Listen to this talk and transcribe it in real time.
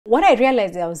what I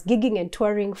realized, I was gigging and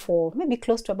touring for maybe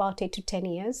close to about 8 to 10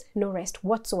 years, no rest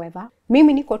whatsoever.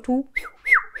 Mimi niko tu,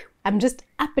 I'm just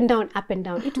up and down, up and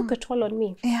down. It took a toll on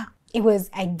me. Yeah. It was,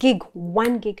 I gig,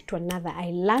 one gig to another.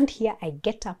 I land here, I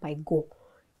get up, I go.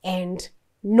 And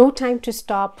no time to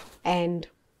stop and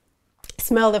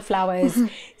smell the flowers.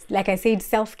 Like I said,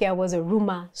 self-care was a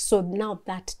rumor. So now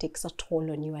that takes a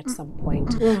toll on you at some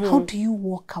point. How do you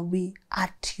walk away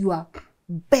at your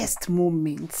best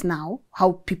moments now,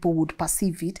 how people would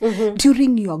perceive it,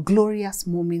 during your glorious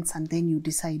moments, and then you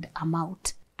decide, I'm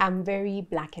out? I'm very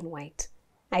black and white.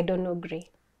 I don't know gray.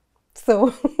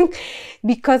 So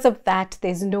because of that,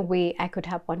 there's no way I could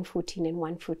have one foot in and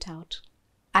one foot out.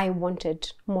 I wanted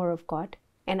more of God.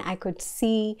 And I could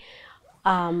see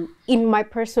in my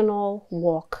personal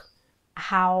walk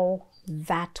how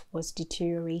that was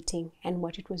deteriorating and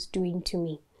what it was doing to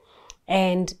me.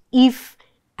 And if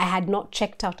I had not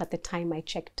checked out at the time I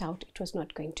checked out, it was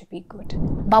not going to be good.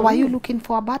 But were you looking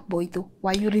for a bad boy though?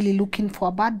 Were you really looking for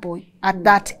a bad boy at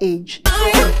that age?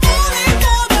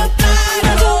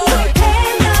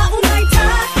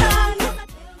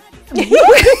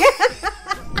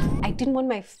 I didn't want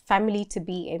my family to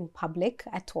be in public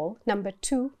at all. Number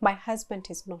two, my husband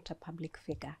is not a public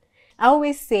figure. I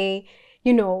always say,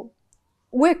 you know,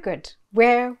 we're good.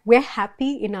 We're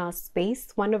happy in our space.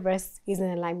 One of us is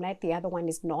in the limelight, the other one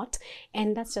is not.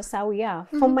 And that's just how we are.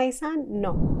 For my son,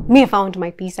 no. Me, I found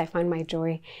my peace, I found my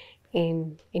joy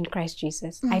in Christ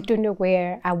Jesus. I don't know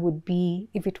where I would be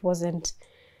if it wasn't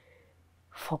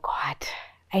for God.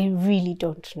 I really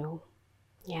don't know.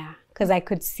 Yeah, because I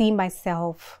could see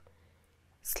myself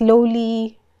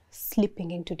slowly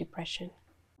slipping into depression.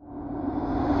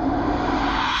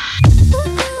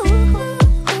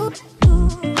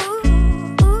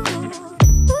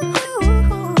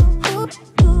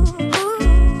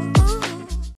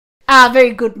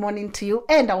 Very good morning to you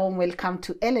and a warm welcome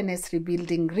to LNS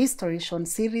Rebuilding Restoration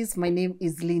Series. My name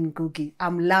is Lynn Ngugi.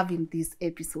 I'm loving these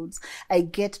episodes. I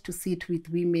get to sit with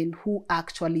women who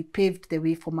actually paved the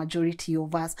way for majority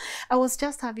of us. I was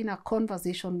just having a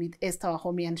conversation with Esther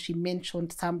Wahome and she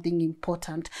mentioned something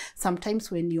important.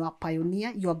 Sometimes when you are a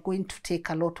pioneer, you are going to take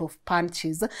a lot of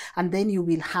punches and then you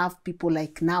will have people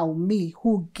like now, me,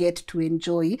 who get to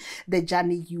enjoy the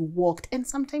journey you walked. And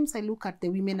sometimes I look at the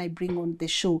women I bring on the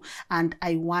show and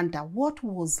I wonder what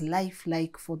was life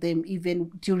like for them even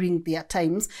during their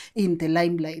times in the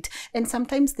limelight. And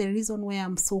sometimes the reason why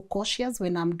I'm so cautious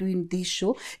when I'm doing this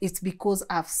show is because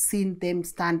I've seen them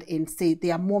stand and say,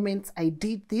 there are moments I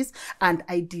did this and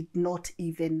I did not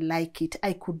even like it.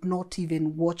 I could not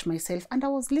even watch myself. And I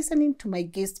was listening to my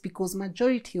guest because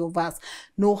majority of us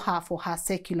know her for her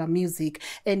secular music.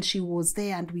 And she was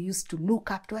there and we used to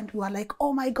look up to her and we were like,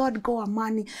 oh my God, go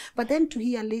Amani. But then to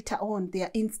hear later on, there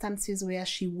are instances where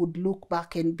she would look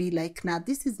back and be like, nah,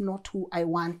 this is not who I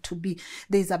want to be.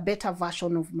 There's a better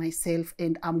version of myself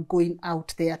and I'm going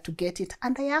out there to get it.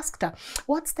 And I asked her,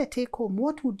 what's the take home?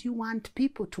 What would you want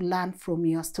people to learn from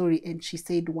your story? And she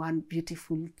said one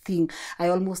beautiful thing. I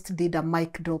almost did a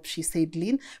mic drop. She said,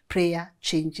 Lynn, prayer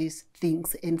changes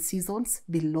things and seasons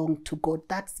belong to God.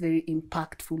 That's very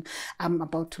impactful. I'm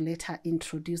about to let her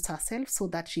introduce herself so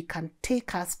that she can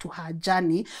take us to her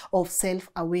journey of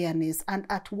self-awareness. And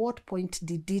at what point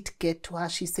did it get to her?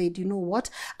 She said, you know what?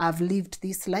 I've lived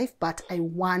this life, but I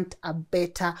want a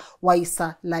better,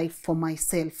 wiser life for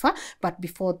myself. But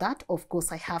before that, of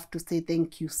course, I have to say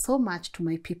thank you so much to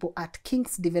my people at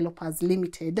Kings Developers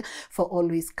Limited for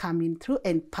always coming through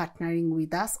and partnering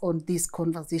with us on this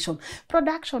conversation.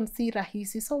 Production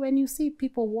rahisi. So when you see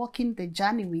people walking the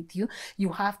journey with you, you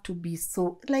have to be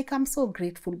so, like, I'm so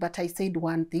grateful. But I said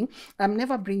one thing, I'm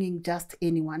never bringing just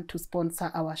anyone to sponsor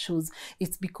our shows.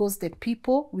 It's because the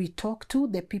people we talk to,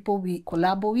 the people we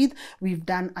collaborate with, we've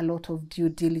done a lot of due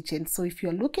diligence. So if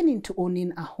you're looking into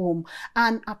owning a home,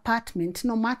 an apartment,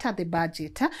 no matter the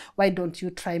budget, why don't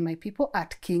you try my people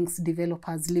at Kings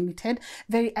Developers Limited?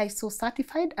 Very ISO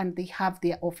certified, and they have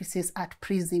their offices at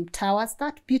Prism Towers,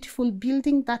 that beautiful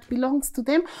building that belongs to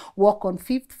them. Walk on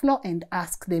 5th floor and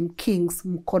ask them, Kings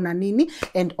mkona nini,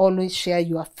 and always share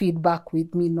your feedback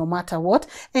with me no matter what.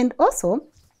 And also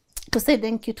to say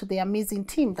thank you to the amazing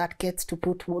team that gets to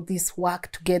put this work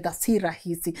together. Si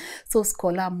rahisi. So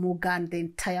Scholar Muga and the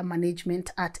entire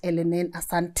management at LNN,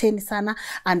 asanteni sana,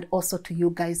 and also to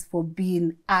you guys for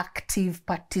being active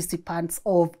participants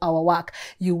of our work.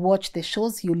 You watch the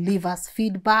shows, you leave us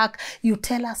feedback, you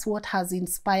tell us what has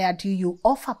inspired you, you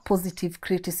offer positive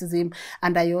criticism,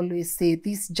 and I always say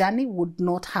this journey would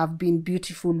not have been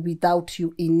beautiful without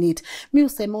you in it. Mi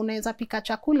usema unaweza pika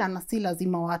chakula na si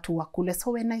lazima watu wakule.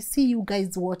 So when I see see you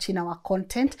guys watching our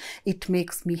content, it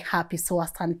makes me happy. So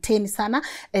asanteni sana.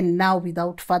 And now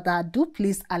without further ado,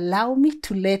 please allow me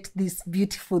to let this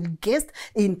beautiful guest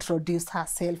introduce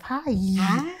herself. Hi.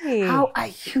 Hi. How are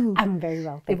you? I'm very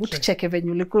well, thank you. Check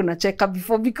venye ulikuwa unacheka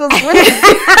before because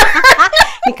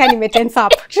Nika nimetense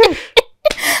up.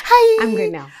 Hi. I'm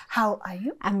good now. How are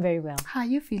you? I'm very well. How are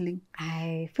you feeling?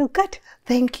 I feel good.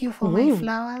 Thank you for my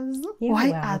flowers. You're Why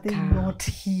welcome. are they not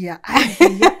here?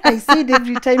 I said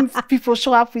every time people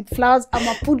show up with flowers, I'm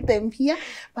going to put them here.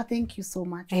 But thank you so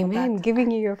much Amen. for that.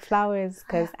 Giving you your flowers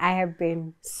because I have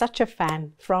been such a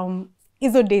fan from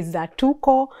Izo days that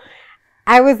Tuko.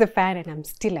 I was a fan and I'm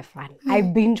still a fan. I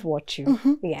binge watch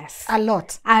you. Yes. A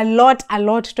lot. A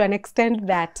lot to an extent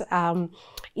that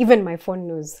even my phone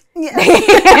knows.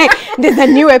 Yes. There's a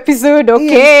new episode.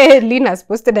 Okay, Lynn has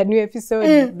posted a new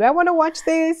episode. Do I want to watch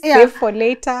this? Save for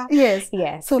later. Yes.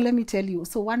 Yes. So let me tell you.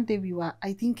 So one day we were,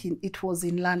 I think it was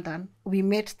in London. We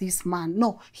met this man.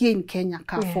 No, here in Kenya,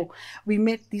 Carrefour. Yeah. We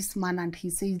met this man and he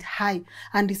said hi.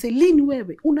 And he said, Lynn,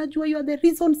 wewe, unajua you are the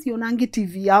reason sionangi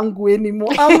TV yangu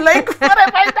anymore. I'm like, what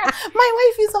have I done? My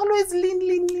wife is always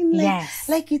Lynn. Yes.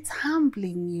 Like it's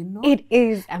humbling, you know. It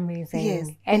is amazing. Yes.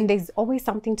 And there's always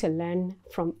something to learn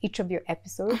from each of your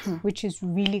episodes, which is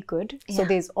really good. So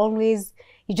there's always,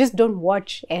 you just don't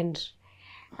watch and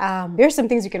there's some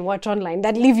things you can watch online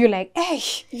that leave you like, hey.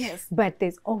 Yes. But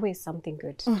there's always something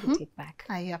good to take back.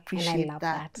 I appreciate love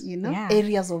that. You know, yeah.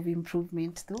 Areas of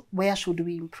improvement though. Where should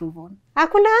we improve on?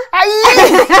 Hakuna.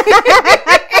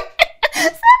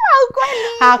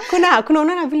 Hakuna.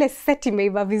 Unaona vile set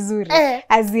imeiva vizuri.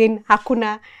 As in,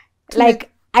 hakuna. Like,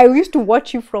 I used to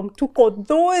watch you from Tuko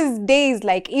those days,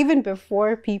 like even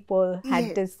before people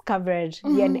had discovered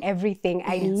and everything.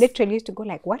 I literally used to go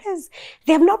like,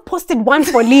 they have not posted one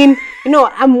for Lynn. You know,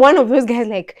 I'm one of those guys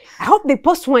like, I hope they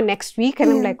post one next week. And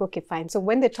I'm like, okay, fine. So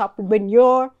when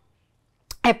your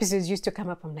episodes used to come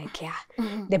up, I'm like, yeah,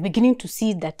 they're beginning to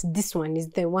see that this one is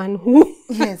the one who...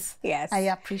 Yes. Yes. I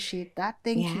appreciate that.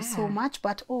 Thank you so much.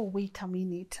 But, oh, wait a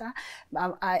minute.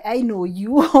 I know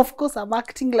you. Of course, I'm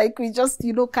acting like we just,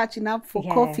 you know, catching up for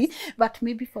coffee. But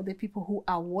maybe for the people who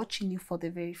are watching you for the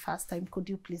very first time, could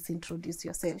you please introduce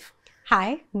yourself?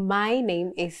 Hi, my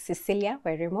name is Cecilia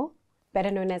Werimo, better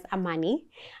known as Amani.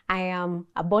 I am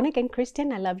a born-again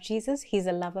Christian. I love Jesus. He's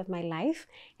the love of my life.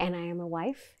 And I am a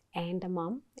wife and a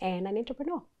mom and an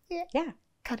entrepreneur. Yeah.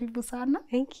 Karibu sana.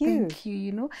 Thank you. Thank you,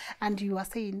 you know. And you were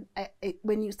saying,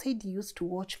 when you said you used to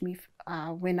watch me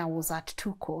when I was at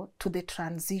Tuko to the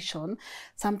transition,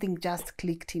 something just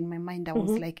clicked in my mind. I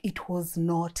was like, it was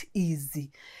not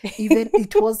easy. Even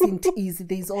it wasn't easy.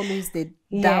 There's always the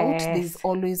doubt. There's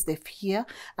always the fear.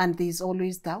 And there's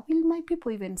always that, will my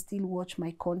people even still watch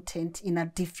my content in a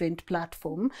different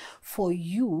platform? For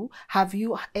you, have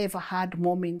you ever had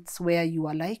moments where you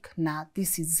are like, nah,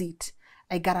 this is it.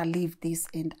 I gotta leave this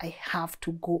and I have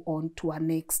to go on to a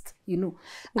next, you know,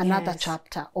 another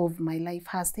chapter of my life.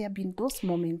 Has there been those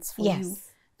moments for you?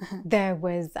 There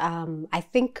was, I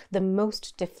think the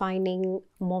most defining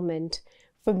moment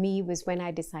for me was when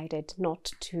I decided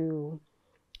not to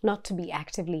be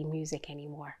actively in music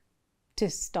anymore, to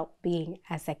stop being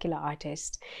a secular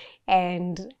artist.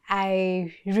 And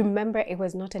I remember it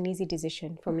was not an easy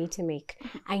decision for me to make.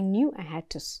 I knew I had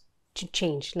to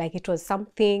change. Like it was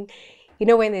something... You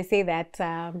know, when they say that,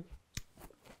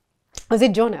 was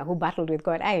it Jonah who battled with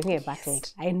God? I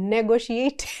battled. I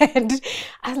negotiated.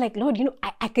 I was like, Lord, you know,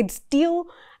 I could still,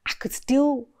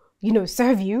 you know,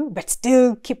 serve you, but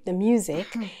still keep the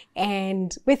music.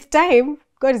 And with time,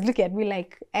 God is looking at me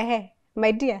like,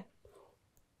 my dear.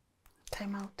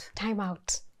 Time out. Time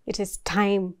out. It is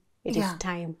time. It is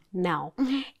time now.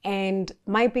 And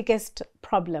my biggest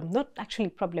problem, not actually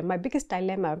problem, my biggest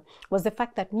dilemma was the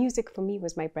fact that music for me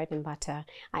was my bread and butter.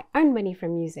 I earn money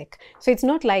from music. So it's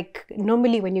not like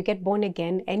normally when you get born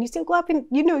again and you still go up and,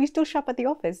 you know, you still shop at the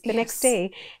office the next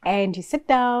day and you sit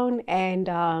down and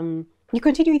you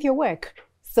continue with your work.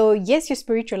 So yes, your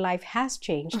spiritual life has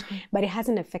changed, but it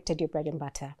hasn't affected your bread and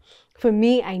butter. For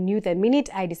me, I knew the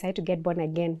minute I decided to get born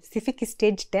again, Sifiki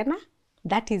stage tena,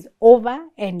 that is over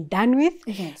and done with.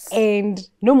 And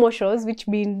no more shows, which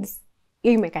means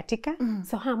imekatika.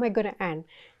 So how am I going to earn?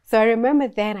 So I remember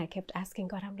then I kept asking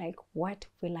God, I'm like, what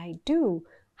will I do?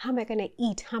 How am I going to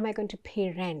eat? How am I going to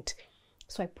pay rent?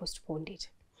 So I postponed it.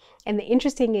 And the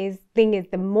interesting thing is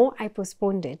the more I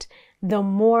postponed it, the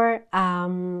more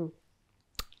I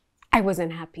was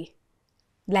unhappy.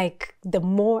 Like the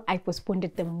more I postponed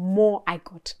it, the more I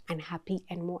got unhappy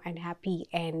and more unhappy.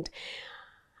 And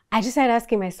I just started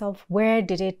asking myself, where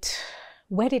did it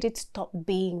stop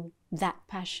being that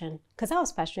passion, because I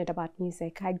was passionate about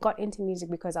music. I got into music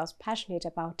because I was passionate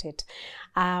about it.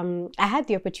 I had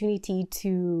the opportunity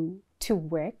to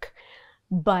work,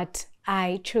 but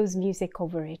I chose music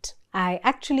over it. I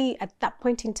actually, at that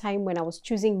point in time when I was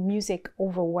choosing music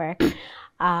over work,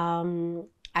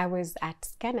 I was at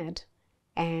Scanad.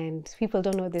 And people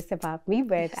don't know this about me,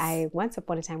 but I once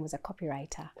upon a time was a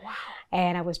copywriter. Wow.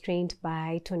 And I was trained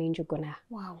by Tony Njuguna.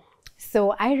 Wow.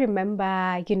 So I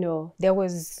remember, you know, there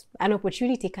was an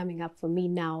opportunity coming up for me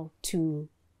now to,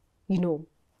 you know,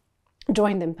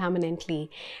 join them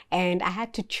permanently. And I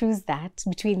had to choose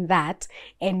between that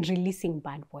and releasing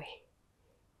Bad Boy.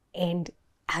 And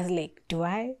I was like, do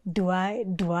I?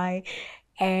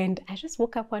 And I just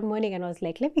woke up one morning and I was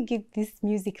like, let me give this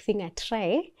music thing a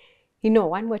try. You know,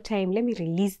 one more time, let me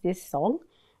release this song.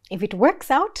 If it works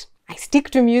out, I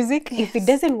stick to music. Yes. If it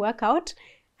doesn't work out,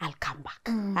 I'll come back.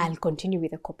 I'll continue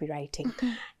with the copywriting.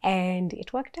 And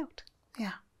it worked out.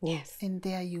 Yeah. Yes. And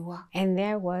there you are. And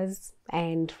there was,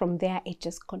 and from there, it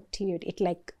just continued. It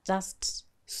like just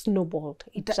snowballed.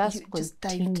 It just continued.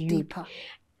 Dived deeper.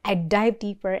 I dived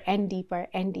deeper and deeper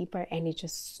and deeper, and it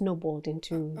just snowballed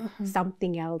into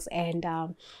something else. And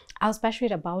I was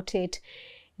passionate about it.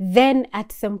 Then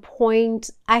at some point,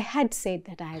 I had said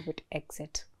that I would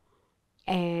exit.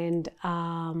 And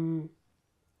I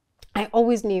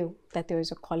always knew that there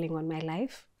was a calling on my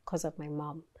life because of my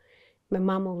mom. My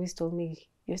mom always told me,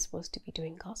 you're supposed to be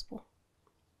doing gospel.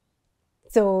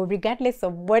 So regardless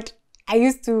of what I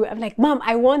used to, I'm like, Mom,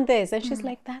 I want this. And she's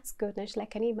like, that's good. And she's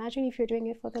like, can you imagine if you're doing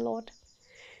it for the Lord?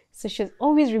 So she's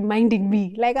always reminding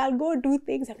me, like, I'll go do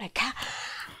things. I'm like,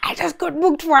 I just got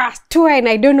booked for a tour and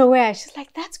I don't know where. She's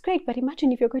like, that's great. But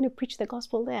imagine if you're going to preach the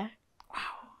gospel there. Wow.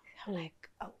 I'm like,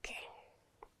 okay.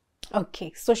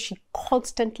 Okay. So she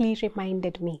constantly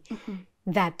reminded me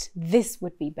that this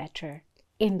would be better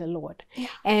in the Lord. Yeah.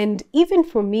 And even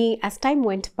for me, as time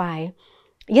went by,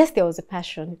 yes, there was a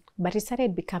passion, but it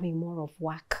started becoming more of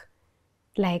work.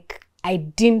 Like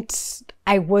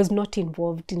I was not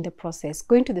involved in the process.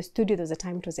 Going to the studio, there was a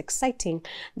time it was exciting.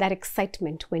 That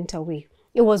excitement went away.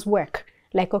 It was work.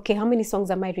 Like, okay, how many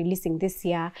songs am I releasing this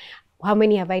year? How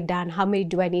many have I done? How many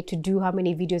do I need to do? How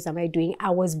many videos am I doing?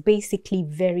 I was basically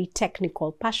very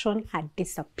technical. Passion had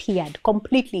disappeared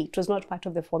completely. It was not part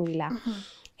of the formula.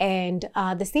 And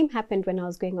the same happened when I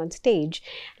was going on stage.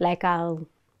 Like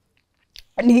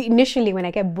initially when I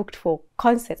get booked for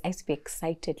concerts, I used to be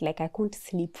excited. Like I couldn't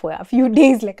sleep for a few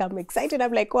days. Like I'm excited.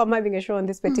 I'm like, oh, I'm having a show on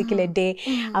this particular day.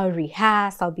 I'll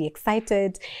rehearse. I'll be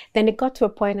excited. Then it got to a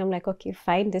point I'm like, okay,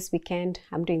 fine. This weekend,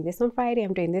 I'm doing this on Friday.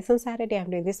 I'm doing this on Saturday. I'm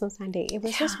doing this on Sunday. It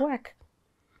was just work.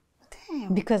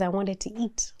 Damn. Because I wanted to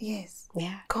eat. Yes.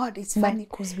 Yeah. God, it's funny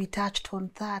because we touched on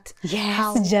that. Yes.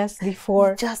 How just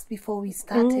before we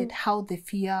started, how the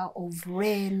fear of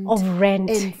rent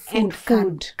and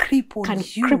food can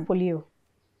cripple you.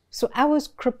 So I was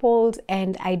crippled,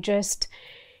 and I just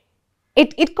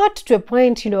it got to a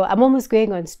point, you know, I'm almost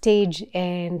going on stage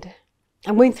and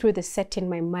I'm going through the set in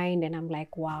my mind, and I'm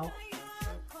like, wow.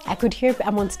 I could hear,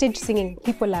 I'm on stage singing,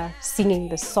 people are singing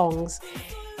the songs,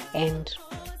 and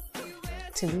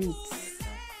to me,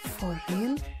 for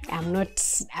real, I'm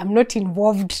not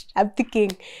involved. I'm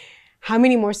thinking, how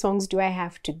many more songs do I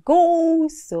have to go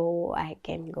so I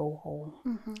can go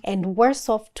home? And worse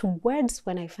off towards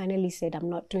when I finally said, I'm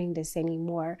not doing this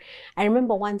anymore. I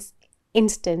remember once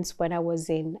instance when I was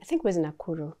in, I think it was in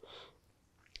Nakuru,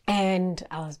 and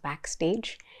I was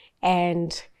backstage,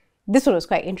 and this one was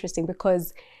quite interesting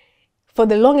because for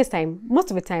the longest time,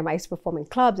 most of the time, I used to perform in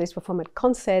clubs, I used to perform at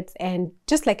concerts, and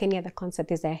just like any other concert,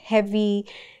 there's a heavy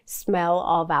smell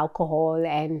of alcohol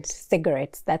and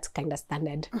cigarettes. That's kind of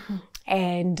standard.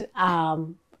 And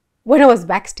when I was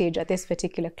backstage at this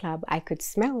particular club, I could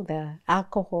smell the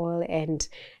alcohol and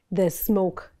the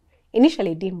smoke.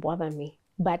 Initially, it didn't bother me,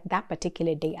 but that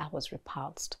particular day, I was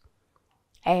repulsed.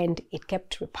 And it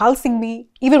kept repulsing me.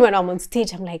 Even when I'm on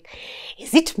stage, I'm like,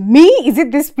 is it me? Is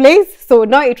it this place? So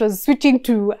now it was switching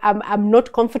to, I'm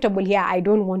not comfortable here. I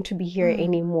don't want to be here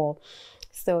anymore.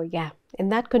 So yeah,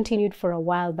 and that continued for a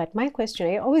while. But my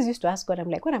question, I always used to ask God, I'm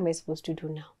like, what am I supposed to do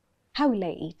now? How will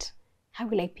I eat? How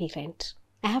will I pay rent?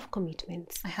 I have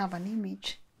commitments. I have an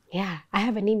image. Yeah, I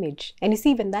have an image. And you see,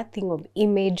 even that thing of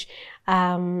image,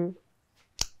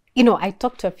 you know, I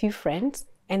talked to a few friends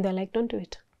and they're like, don't do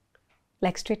it.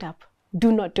 Like straight up,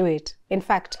 do not do it. In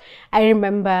fact, I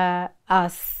remember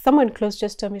someone close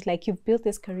just told me, like, you've built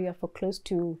this career for close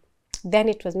to, then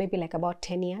it was maybe like about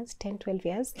 10 years, 10, 12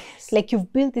 years. Yes. Like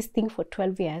you've built this thing for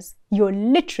 12 years. You're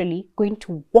literally going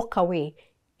to walk away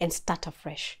and start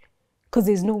afresh because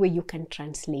there's no way you can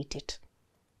translate it.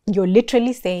 You're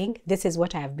literally saying, this is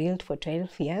what I've built for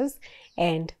 12 years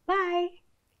and bye,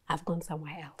 I've gone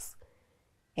somewhere else.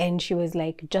 And she was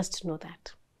like, just know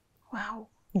that. Wow.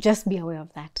 Just be aware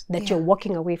of that, that you're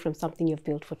walking away from something you've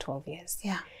built for 12 years.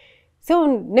 Yeah. So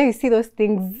now you see those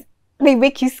things, they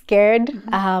make you scared.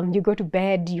 You go to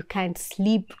bed, you can't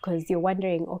sleep because you're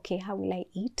wondering, okay, how will I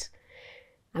eat?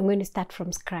 I'm going to start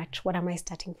from scratch. What am I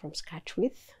starting from scratch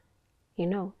with? You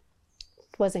know,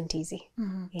 it wasn't easy.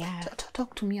 Yeah.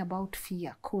 Talk to me about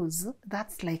fear, because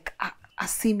that's like a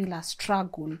similar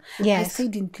struggle. Yes. I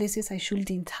stayed in places I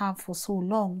shouldn't have for so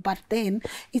long, but then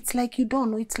it's like you don't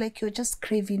know, it's like you're just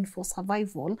craving for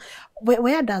survival.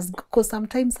 Where does, because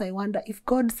sometimes I wonder if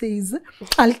God says,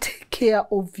 I'll take care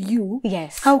of you,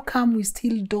 Yes. how come we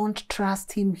still don't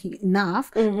trust him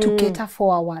enough to cater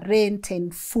for our rent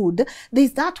and food?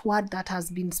 There's that word that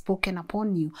has been spoken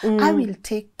upon you. I will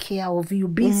take care of you,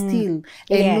 be still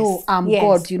and know I'm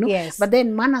God, you know. Yes. But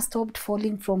then manna stopped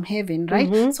falling from heaven,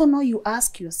 right? So now you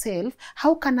ask yourself,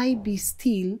 how can I be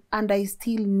still and I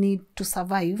still need to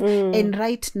survive? And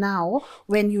right now,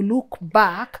 when you look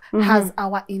back, has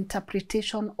our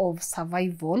interpretation of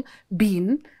survival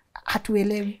been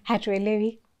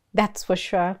hatuelewi? That's for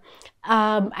sure.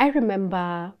 I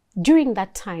remember during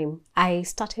that time, I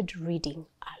started reading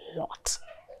a lot.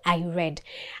 I read.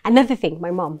 Another thing,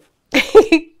 my mom.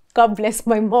 God bless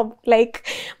my mom. Like,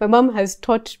 my mom has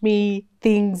taught me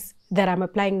things that I'm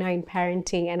applying now in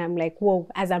parenting, and I'm like, whoa,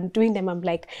 as I'm doing them, I'm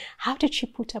like, how did she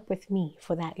put up with me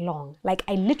for that long? Like,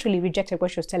 I literally rejected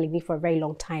what she was telling me for a very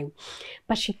long time,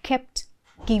 but she kept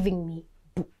giving me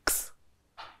books.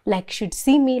 Like, she'd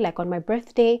see me, like, on my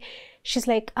birthday, she's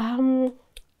like, I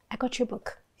got your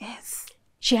book. Yes.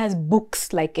 She has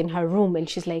books, like, in her room, and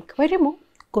she's like, wait a minute,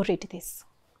 go read this.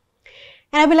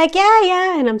 And I'll be like,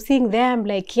 yeah. And I'm seeing there, I'm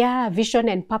like, yeah, vision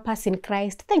and purpose in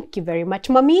Christ. Thank you very much,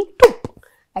 mommy.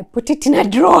 I put it in a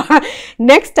drawer.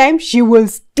 Next time, she will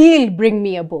still bring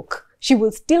me a book. She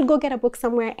will still go get a book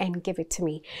somewhere and give it to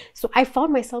me. So I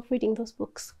found myself reading those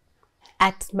books.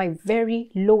 At my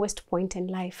very lowest point in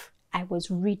life, I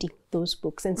was reading those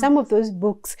books. And some of those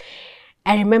books,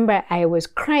 I remember I was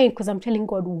crying because I'm telling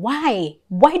God, why?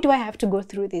 Why do I have to go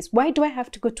through this? Why do I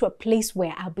have to go to a place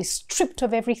where I'll be stripped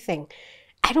of everything?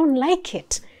 I don't like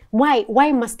it. Why?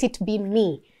 Why must it be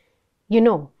me? You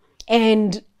know?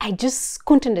 And I just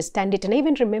couldn't understand it. And I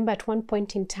even remember at one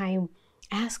point in time,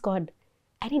 I asked God,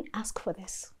 I didn't ask for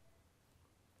this.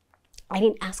 I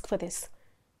didn't ask for this.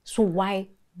 So why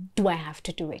do I have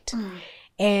to do it?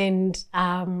 And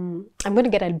I'm going to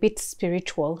get a bit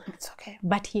spiritual. It's okay.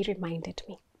 But he reminded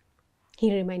me.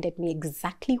 He reminded me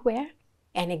exactly where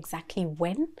and exactly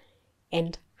when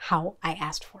and how I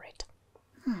asked for it.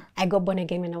 I got born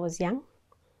again when I was young.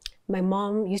 My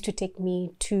mom used to take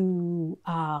me to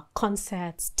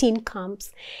concerts, teen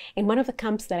camps. And one of the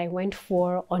camps that I went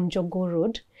for on Jogo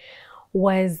Road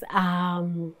was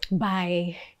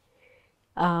by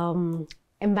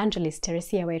evangelist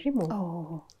Teresia Wairimu.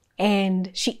 Oh.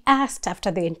 And she asked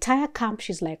after the entire camp,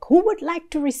 she's like, who would like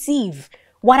to receive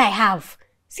what I have?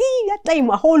 See, that time,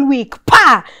 a whole week,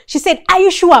 pa! She said, are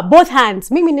you sure? Both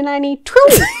hands. Mimi ni nani? Two.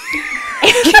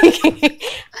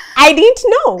 I didn't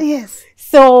know. Yes.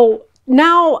 So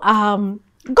now,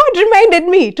 God reminded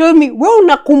me, told me, we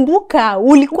unakumbuka,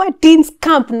 ulikuwa teens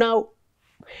camp now.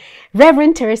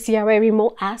 Reverend Teresia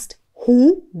Wairimu asked,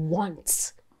 who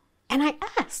wants? And I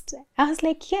asked, I was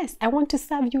like, yes, I want to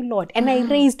serve you, Lord. And I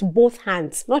raised both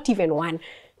hands, not even one,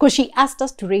 because she asked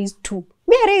us to raise two.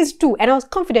 Me, I raised two, and I was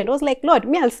confident. I was like, Lord,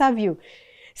 me, I'll serve you.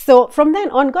 So from then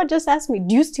on, God just asked me,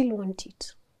 do you still want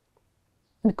it?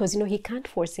 Because, you know, he can't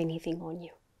force anything on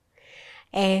you.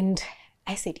 And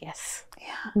I said yes.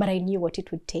 Yeah. But I knew what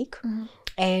it would take.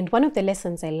 And one of the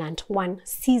lessons I learned, one,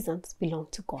 seasons belong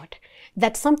to God.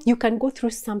 That you can go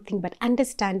through something, but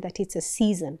understand that it's a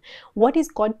season. What is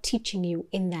God teaching you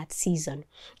in that season?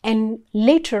 And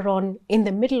later on, in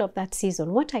the middle of that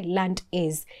season, what I learned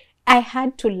is I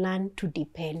had to learn to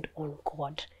depend on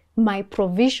God. My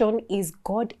provision is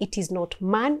God. It is not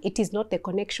man. It is not the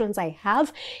connections I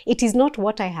have. It is not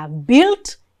what I have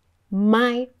built.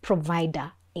 My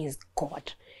provider is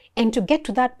God. And to get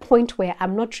to that point where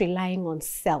I'm not relying on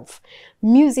self,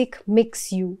 music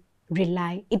makes you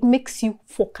rely, it makes you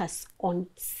focus on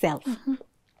self.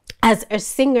 As a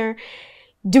singer,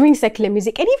 doing secular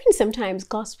music, and even sometimes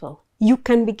gospel, you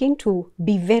can begin to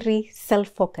be very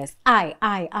self-focused.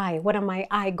 What am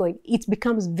I going? It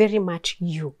becomes very much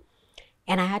you.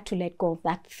 And I had to let go of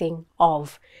that thing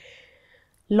of,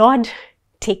 Lord,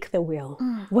 take the wheel.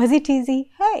 Was it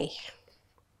easy? Hey,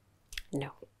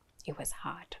 no, it was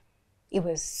hard. It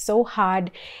was so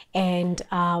hard. And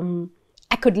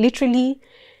I could literally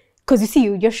because you see,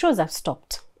 your shows have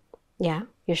stopped. Yeah,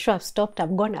 your show have stopped.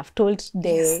 I've gone, I've told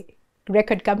the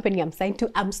record company I'm signed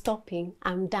to, I'm stopping,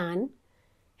 I'm done.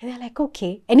 And they're like,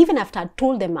 okay. And even after I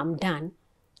told them I'm done,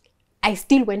 I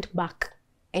still went back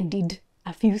and did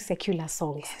a few secular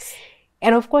songs. Yes.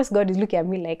 And of course, God is looking at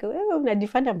me like, oh,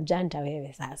 unajifanya mjanja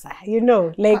wewe sasa. You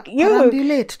know, like you.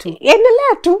 Relate to.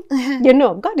 Endelea tu. You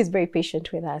know, God is very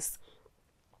patient with us.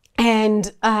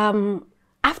 And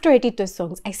after I did those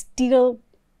songs, I still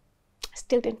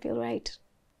didn't feel right.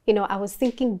 You know, I was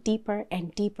sinking deeper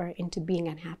and deeper into being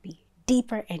unhappy.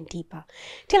 Deeper and deeper.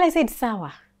 Till I said,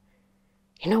 sawa,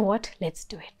 you know what? Let's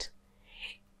do it.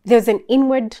 There's an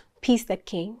inward peace that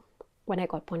came when I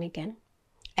got born again.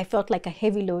 I felt like a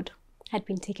heavy load had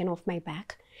been taken off my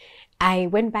back. I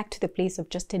went back to the place of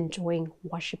just enjoying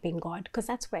worshiping God, because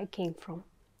that's where I came from.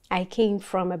 I came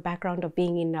from a background of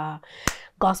being in a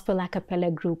gospel a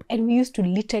cappella group, and we used to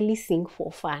literally sing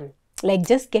for fun. Like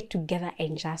just get together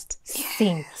and just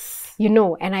sing, you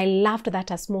know, and I loved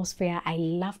that atmosphere. I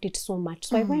loved it so much.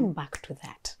 So I went back to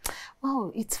that.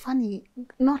 Wow, it's funny,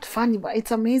 not funny, but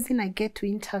it's amazing. I get to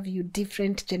interview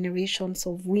different generations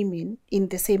of women in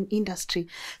the same industry.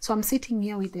 So I'm sitting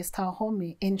here with Esther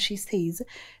Home, and she says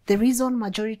the reason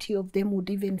majority of them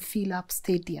would even fill up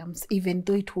stadiums, even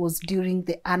though it was during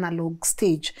the analog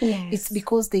stage, it's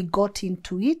because they got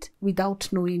into it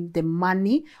without knowing the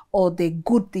money or the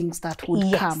good things that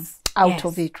would come out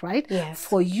of it, right?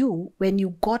 For you, when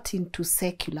you got into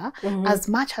secular, as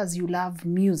much as you love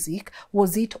music,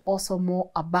 was it also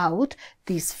more about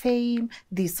this fame,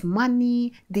 this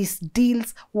money, these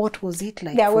deals? What was it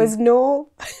like? There was no,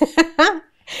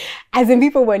 as in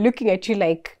people were looking at you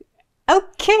like,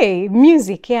 okay,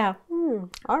 music, yeah,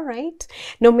 all right.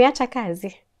 No, meacha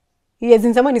kazi. Yes,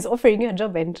 and someone is offering you a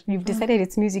job and you've decided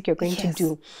it's music you're going to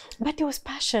do. But there was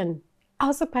passion. I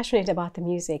was so passionate about the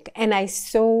music, and I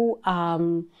saw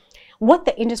what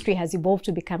the industry has evolved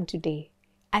to become today.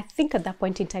 I think at that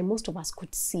point in time, most of us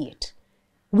could see it.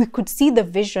 We could see the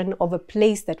vision of a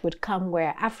place that would come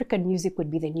where African music would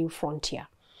be the new frontier.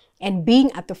 And being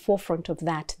at the forefront of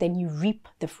that, then you reap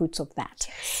the fruits of that.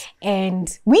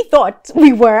 And we thought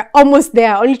we were almost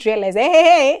there, only to realize,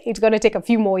 hey, it's going to take a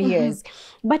few more years.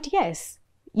 But yes,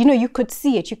 you know, you could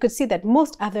see it. You could see that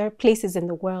most other places in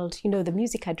the world, you know, the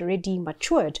music had already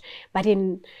matured. But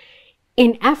in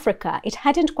Africa, it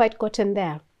hadn't quite gotten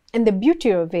there. And the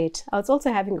beauty of it, I was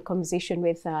also having a conversation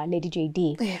with Lady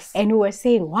JD. And we were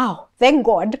saying, wow, thank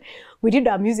God we did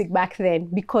our music back then,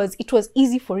 because it was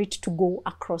easy for it to go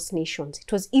across nations.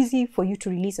 It was easy for you to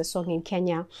release a song in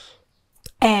Kenya,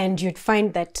 and you'd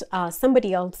find that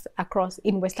somebody else across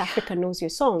in West Africa knows your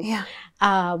song.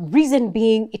 Reason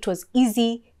being, it was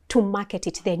easy to market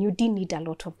it then. You didn't need a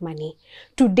lot of money.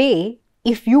 Today,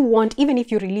 if you want, even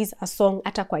if you release a song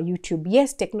at YouTube,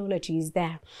 yes, technology is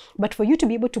there. But for you to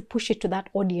be able to push it to that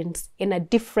audience in a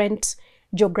different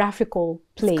geographical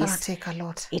place, it's gonna take a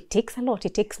lot. It takes a lot.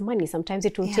 It takes money. Sometimes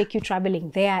it will take you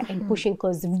traveling there and pushing,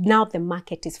 because now the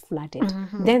market is flooded.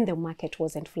 Then the market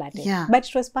wasn't flooded. But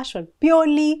it was passion,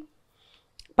 purely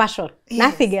passion,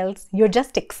 nothing else. You're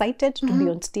just excited to be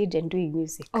on stage and doing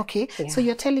music. Okay, so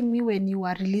you're telling me when you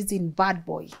are releasing Bad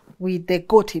Boy with the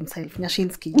GOAT himself,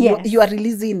 Nyashinsky, you are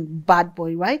releasing Bad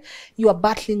Boy, right? You are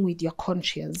battling with your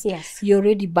conscience. You're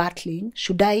already battling,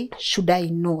 should I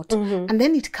not? And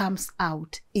then it comes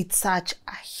out, it's such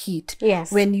a hit.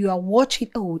 When you are watching,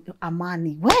 oh,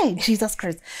 Amani, where, Jesus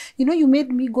Christ. You know, you made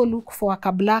me go look for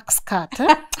a black skirt.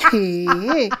 Hey,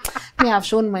 me have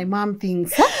shown my mom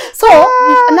things. So,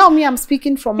 now I'm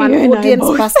speaking from an audience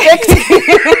perspective.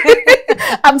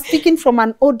 I'm speaking from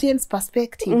an audience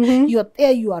perspective. You're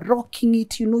there, you are rocking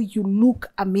it, you know, you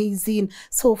look amazing.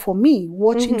 So for me,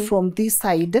 watching from this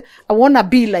side, I want to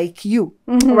be like you,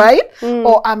 right?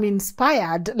 Or I'm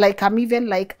inspired, like I'm even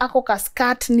like, akoka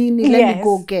skirt nini, let me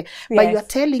go get. But you're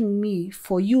telling me,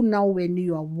 for you now, when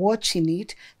you are watching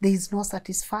it, there is no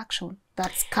satisfaction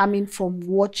that's coming from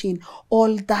watching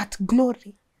all that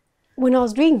glory. When I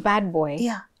was doing Bad Boy,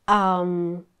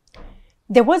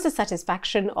 there was a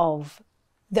satisfaction of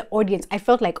the audience. I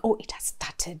felt like, oh, it has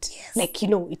started. Like, you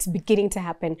know, it's beginning to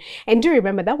happen. And do you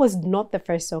remember, that was not the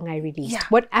first song I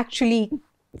released. What actually,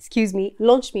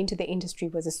 launched me into the industry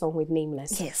was a song with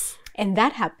Nameless. And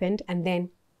that happened, and then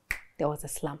there was a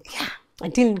slump.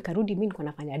 Until nikarudi mimi nilikuwa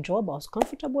nafanya job, I was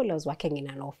comfortable, I was working in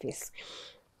an office.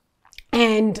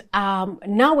 And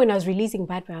now when I was releasing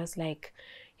Bad Boy, I was like,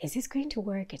 is this going to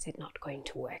work? Is it not going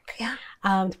to work?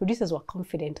 The producers were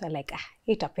confident. They're like,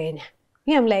 itapenya.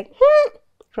 Me, I'm like,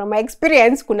 from my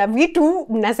experience, kuna vitu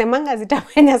mnasemanga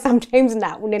zitafanya sometimes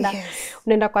na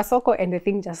unaenda kwa soko and the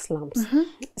thing just slumps.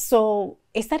 So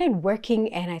I started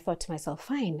working and I thought to myself,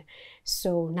 fine,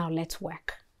 so now let's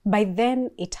work. By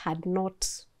then it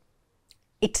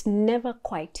never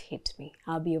quite hit me.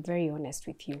 I'll be very honest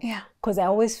with you. Yeah. Because I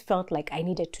always felt like I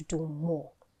needed to do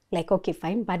more. Like, okay,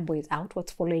 fine, Bad Boy is out.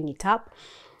 What's following it up?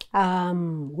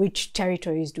 Which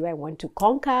territories do I want to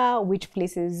conquer? Which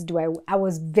places do I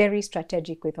was very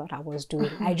strategic with what I was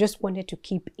doing. I just wanted to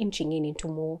keep inching into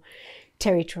more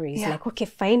territories. Yeah. Like, okay,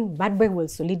 fine, Bad Boy will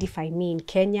solidify me in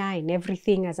Kenya and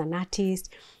everything as an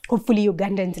artist. Hopefully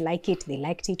Ugandans like it, they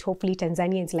liked it. Hopefully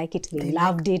Tanzanians like it, they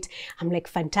loved it. I'm like,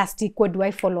 fantastic. What do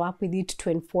I follow up with it to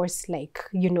enforce, like,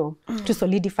 you know, to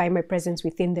solidify my presence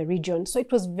within the region? So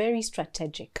it was very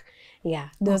strategic. Yeah,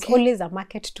 there's always a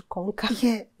market to conquer.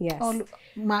 Yeah, yes.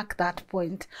 Mark that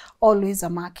point. Always a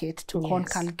market to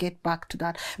conquer. I'll get back to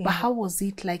that. Yeah. But how was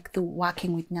it like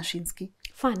working with Nyashinski?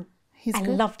 Fun. He's I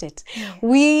good? loved it. Yeah.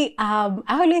 We, I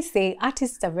always say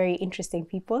artists are very interesting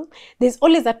people. There's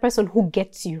always that person who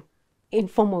gets you in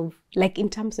form of, like, in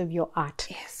terms of your art.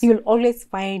 Yes. You'll always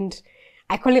find,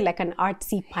 I call it like an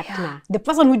artsy partner. The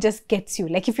person who just gets you.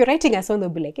 Like if you're writing a song, they'll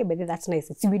be like, hey, but that's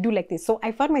nice. We do like this. So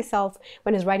I found myself,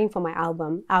 when I was writing for my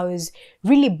album, I was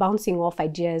really bouncing off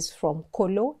ideas from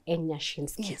Kolo and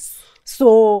Nyashinski. Yes.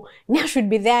 So Nyash would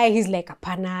be there. He's like,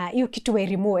 apana, iyo kitu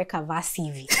werimo weka vasi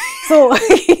hivi. So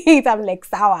I'm like,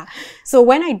 sawa. So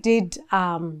when I did,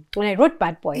 when I wrote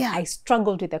Bad Boy, I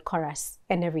struggled with the chorus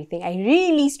and everything. I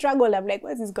really struggled. I'm like,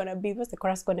 what's this gonna be? What's the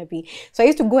chorus gonna be? So I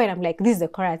used to go and I'm like, this is the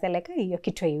chorus. They're like, hey, your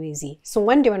kitu haiwezi. So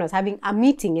one day when I was having a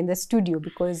meeting in the studio,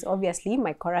 because obviously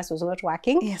my chorus was not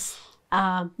working,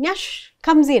 Nyash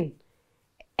comes in.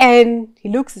 And he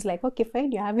looks, he's like, okay,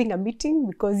 fine, you're having a meeting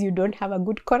because you don't have a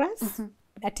good chorus.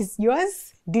 That is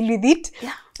yours. Deal with it.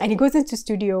 Yeah. And he goes into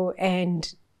studio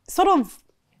and sort of,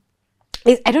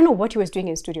 I don't know what he was doing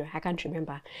in studio. I can't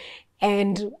remember.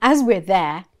 And as we're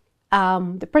there,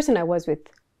 the person I was with,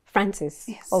 Francis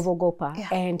of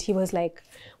Ogopa, and he was like,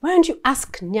 why don't you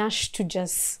ask Nyash to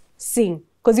just sing?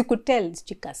 Because you could tell this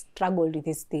chica struggled with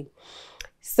this thing.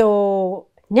 So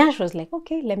Nyash was like,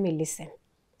 okay, let me listen.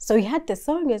 So he had the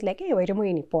song, he was like, hey, wairimo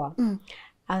ini poa.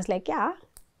 I was like, yeah.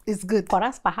 It's good.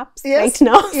 Chorus perhaps right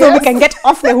now. So we can get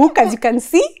off the hook. As you can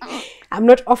see, I'm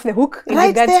not off the hook in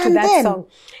regards to that song.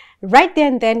 Right there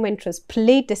and then when it was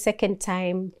played the second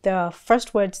time, the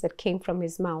first words that came from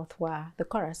his mouth were the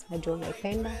chorus. Najua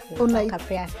unaipenda,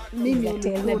 unakapea,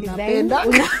 unapenda.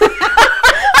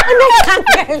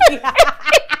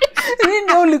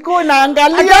 Nini ulikuwa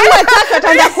unaangalia?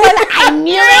 I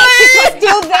knew it. It was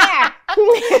still there.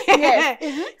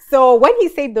 So when he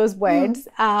said those words,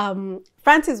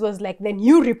 Francis was like, then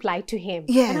you reply to him.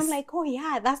 And I'm like, oh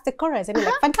yeah, that's the chorus. And he's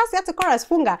like, fantastic, that's the chorus.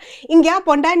 Funga. Ingia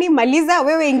hapo ndani, maliza,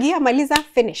 wewe ingia, maliza,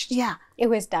 finished. Yeah. It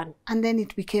was done. And then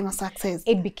it became a success.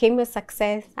 It became a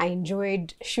success. I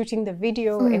enjoyed shooting the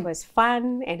video. It was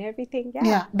fun and everything.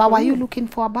 Yeah. But were you looking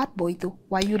for a bad boy though?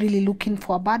 Were you really looking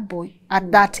for a bad boy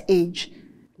at that age?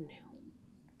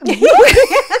 No.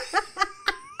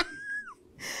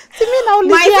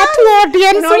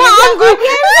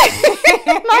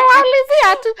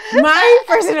 My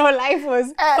personal life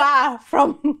was far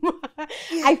from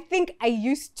I think I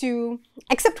used to,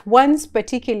 except one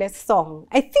particular song,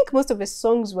 I think most of the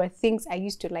songs were things I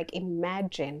used to like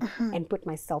imagine and put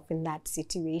myself in that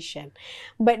situation,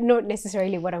 but not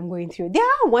necessarily what I'm going through. There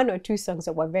are one or two songs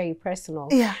that were very personal,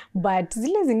 but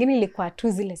zile zingine ilikuwa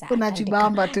tu zile za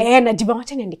unajibamba tu. Najibamba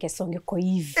tena ndike song yuko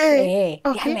hivi.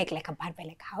 Like a bad boy,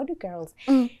 like how do girls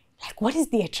like, what is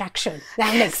the attraction?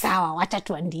 I'm like, sawa, wacha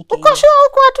tuandike.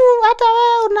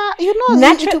 You know,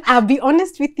 naturally, I'll be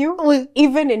honest with you,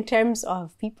 even in terms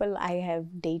of people I have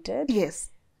dated. Yes.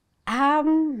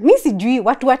 Mi sijui,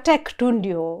 watu wa tech tu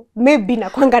ndio, maybe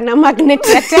nakuanga na magnet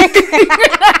ya tech.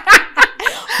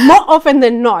 More often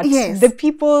than not, the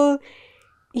people,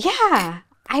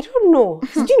 I don't know.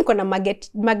 Sijui niko na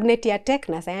magnet ya tech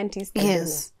na scientist.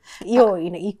 Yes. Yo,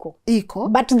 equal.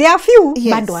 But there are few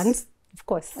bad ones. Of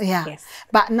course. Yes.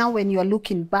 But now when you're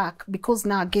looking back, because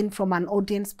now again from an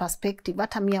audience perspective,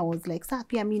 that I was like, sa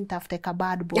pia mi nitafute ka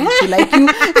bad boy. So like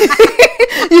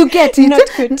you get it. Not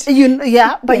good.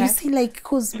 But you see, like,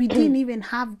 because we didn't even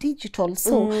have digital.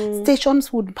 So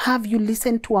stations would have you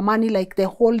listen to Amani like the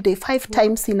whole day, 5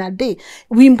 times in a day.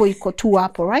 Wimbo iko tu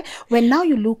hapo, right? When now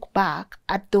you look back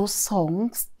at those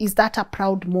songs, is that a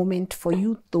proud moment for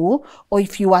you though? Or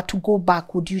if you were to go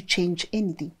back, would you change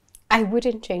anything? I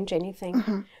wouldn't change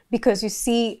anything because you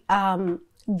see,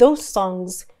 those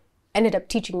songs ended up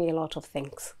teaching me a lot of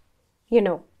things. You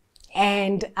know,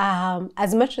 And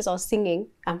as much as I was singing,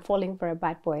 I'm falling for a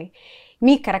bad boy,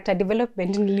 me character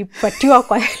development nilipatiwa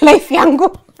kwa life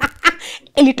yangu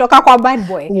ilitoka kwa bad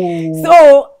boy. Ooh.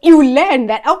 So you learn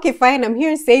that, okay, fine, I'm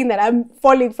here saying that I'm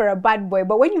falling for a bad boy,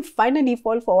 but when you finally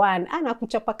fall for one,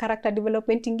 anakuchapa character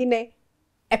development ingine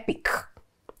epic.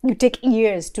 You take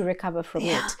years to recover from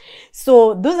it.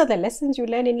 So those are the lessons you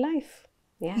learn in life.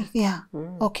 Yeah. Yeah.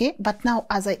 Okay. But now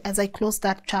as I close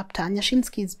that chapter,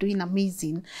 Nyashinsky is doing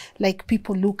amazing. Like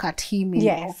people look at him and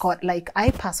oh God, like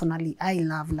I personally, I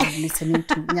love listening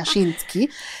to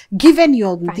Nyashinsky. Given you're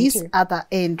on this other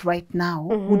end right now,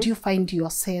 would you find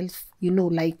yourself, you know,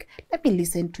 like, let me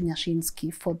listen to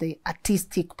Nyashinsky for the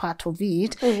artistic part of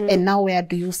it. And now where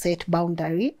do you set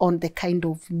boundary on the kind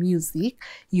of music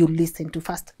you listen to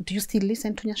first? Do you still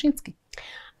listen to Nyashinsky?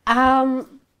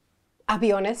 I'll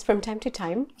be honest, from time to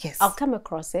time, I'll come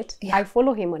across it. I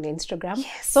follow him on Instagram.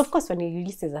 So of course, when he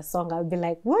releases a song, I'll be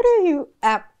like, what are you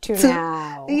up to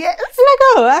now? Yes. It's like,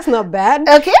 oh, that's not bad.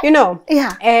 Okay. You know?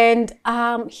 Yeah. And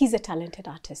he's a talented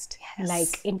artist.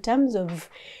 Like, in terms of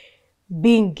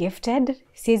being gifted,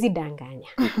 siezi danganya.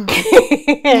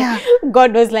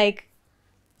 God was like,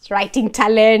 writing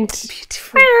talent,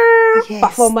 beautiful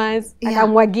performance,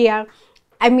 akamwagia.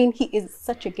 I mean, he is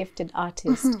such a gifted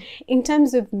artist. In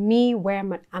terms of me, where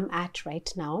I'm at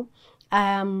right now,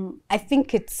 I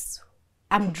think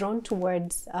I'm drawn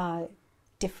towards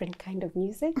different kind of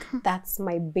music. That's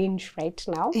my binge right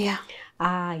now.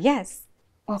 Yes.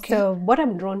 Okay. So what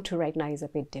I'm drawn to right now is a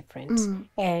bit different.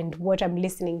 And what I'm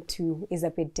listening to is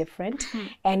a bit different.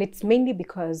 And it's mainly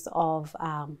because of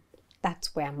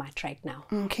that's where I'm at right now.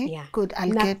 Okay, yeah. Good.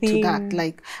 I'll get to that.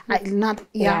 Like,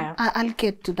 I'll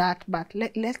get to that. But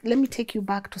let me take you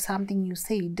back to something you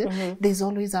said. There's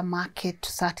always a market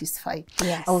to satisfy.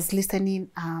 Yes. I was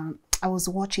listening. I was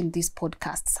watching this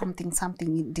podcast. Something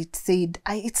it said.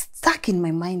 It's stuck in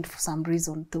my mind for some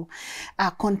reason too.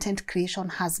 Content creation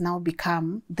has now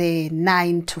become the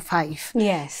 9 to 5.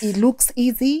 Yes. It looks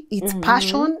easy. It's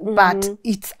passion, but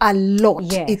it's a lot.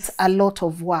 Yes. It's a lot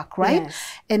of work, right?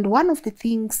 Yes. And one of the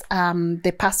things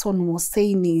the person was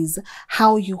saying is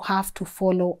how you have to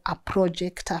follow a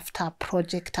project after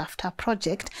project after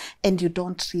project, and you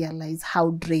don't realize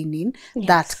how draining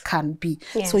that can be.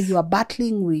 Yes. So you are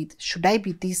battling with, should I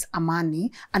be this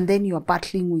Amani? And then you are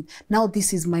battling with, now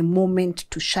this is my moment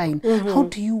to shine. How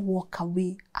do you walk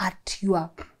away at your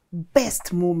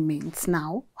best moments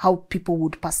now, how people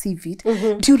would perceive it,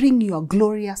 during your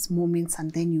glorious moments,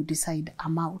 and then you decide,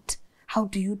 I'm out? How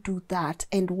do you do that?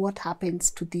 And what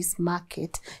happens to this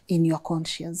market in your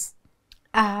conscience?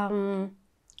 I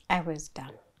was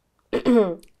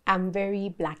done. I'm very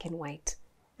black and white.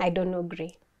 I don't know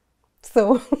gray.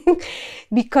 So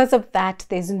because of that,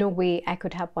 there's no way I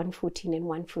could have one foot in and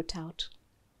one foot out.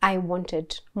 I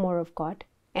wanted more of God,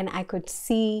 and I could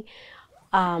see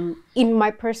in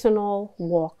my personal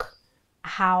walk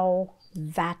how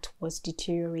that was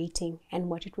deteriorating and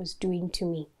what it was doing to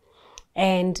me.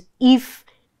 And if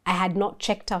I had not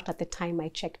checked out at the time I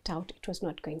checked out, it was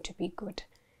not going to be good.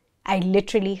 I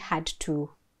literally had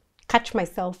to catch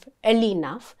myself early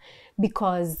enough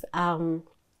because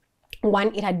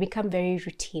one, it had become very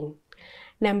routine.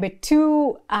 Number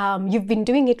two, you've been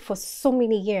doing it for so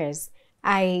many years.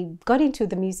 I got into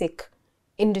the music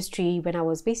industry when I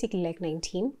was basically like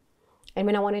 19. And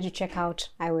when I wanted to check out,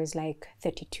 I was like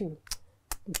 32.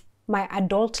 My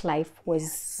adult life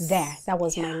was there. That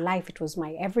was my life. It was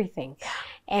my everything.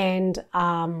 And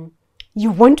you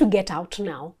want to get out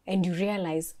now and you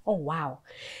realize, oh, wow.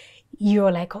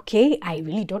 You're like, okay, I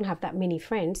really don't have that many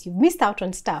friends. You've missed out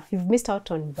on stuff. You've missed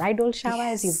out on bridal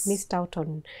showers. You've missed out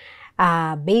on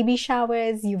baby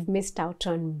showers. You've missed out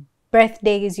on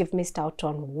birthdays. You've missed out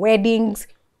on weddings.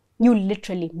 You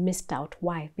literally missed out.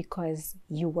 Why? Because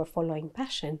you were following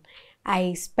passion.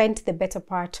 I spent the better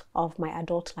part of my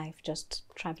adult life just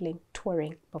traveling,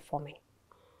 touring, performing.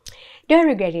 Do I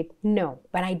regret it? No,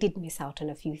 but I did miss out on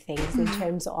a few things in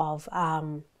terms of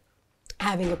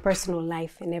having a personal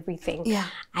life and everything.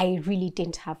 I really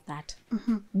didn't have that.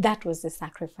 That was the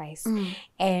sacrifice.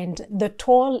 And the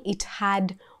toll it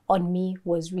had on me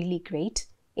was really great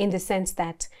in the sense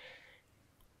that,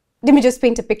 let me just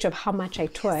paint a picture of how much I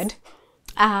toured.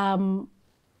 My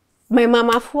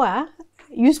mama Fua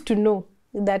used to know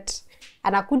that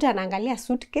anakuja anaangalia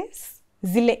suitcase,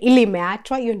 zile ili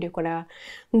imeachwa, hiyo ndio kuna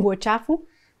nguo chafu,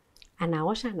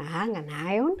 anaosha, anahang,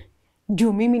 ana-iron.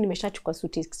 Juu mimi nimeshachukua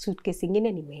suitcase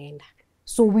ingine nimeenda.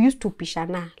 So we used to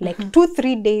pishana like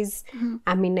 2-3 days.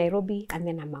 I'm in Nairobi and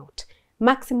then I'm out.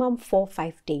 Maximum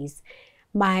 4-5 days.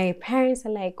 My parents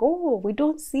are like, oh, we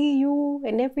don't see you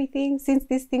and everything since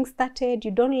this thing started.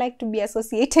 You don't like to be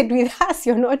associated with us.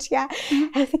 You're not here.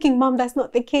 I'm thinking, Mom, that's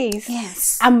not the case.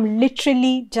 Yes. I'm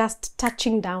literally just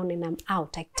touching down and I'm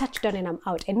out. I touch down and I'm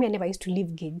out. And me, I never used to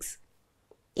leave gigs.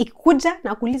 Ikuja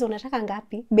na kuuliza unataka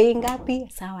ngapi? Bei ngapi?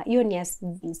 Sawa. Hiyo ni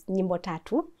nyimbo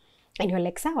 3. And you're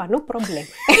like, sawa, no problem.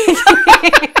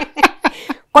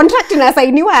 Contract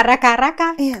inasainiwa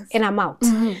haraka yes. And I'm out.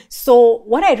 So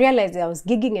what I realized is I was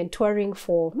gigging and touring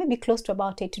for maybe close to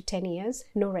about 8 to 10 years,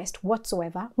 no rest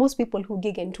whatsoever. Most people who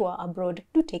gig and tour abroad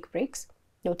do take breaks.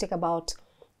 They'll take about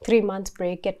 3 months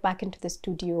break, get back into the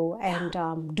studio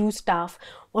and do stuff.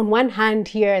 On one hand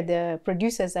here, the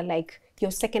producers are like,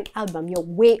 your second album, you're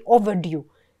way overdue.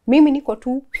 Mimi niko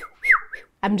tu,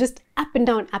 I'm just up and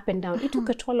down, up and down. It took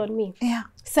a toll on me. Yeah.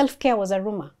 Self-care was a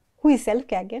rumor. Who is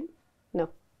self-care again? No.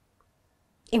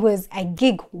 It was, I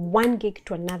gig one gig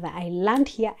to another. I land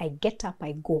here, I get up,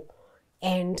 I go.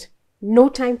 And no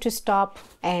time to stop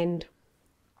and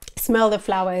smell the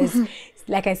flowers.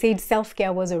 Like I said,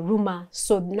 self-care was a rumor.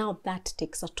 So now that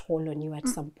takes a toll on you at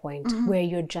some point where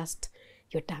you're done.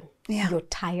 Yeah. You're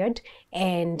tired.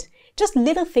 And just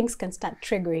little things can start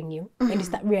triggering you. And you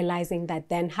start realizing that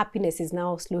then happiness is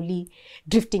now slowly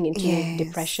drifting into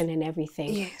depression and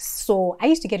everything. Yes. So I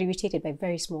used to get irritated by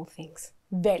very small things.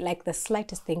 Like the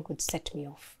slightest thing could set me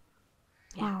off.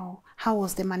 Yeah. Wow. How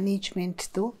was the management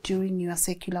though during your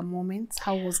secular moments?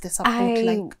 How was the support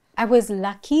like? I was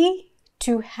lucky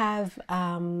to have,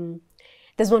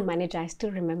 there's one manager, I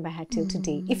still remember her till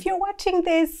today. If you're watching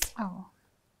this,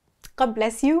 God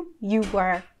bless you. You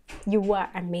were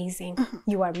amazing.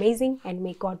 You are amazing and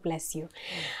may God bless you.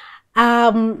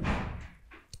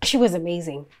 She was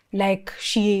amazing. Like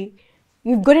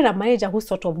you've got a manager who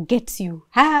sort of gets you.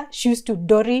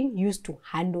 Doreen used to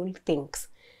handle things.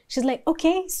 She's like,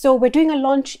 okay, so we're doing a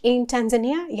launch in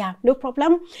Tanzania. Yeah, no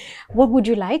problem. What would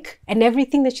you like? And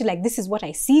everything that she's like, this is what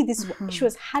I see. This is what, she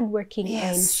was hardworking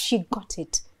and she got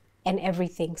it and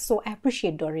everything. So I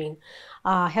appreciate Doreen.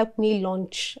 Helped me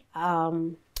launch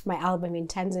my album in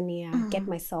Tanzania, get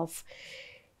myself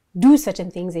do certain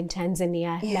things in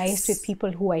Tanzania, liaise with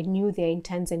people who I knew there in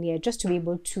Tanzania, just to be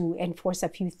able to enforce a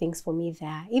few things for me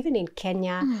there. Even in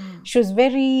Kenya, she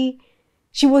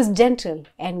was gentle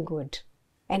and good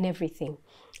and everything.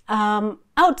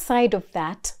 Outside of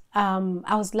that,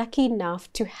 I was lucky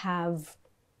enough to have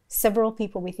several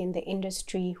people within the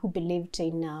industry who believed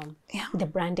in the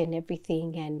brand and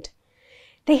everything, and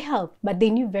they helped, but they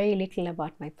knew very little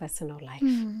about my personal life.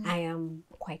 I am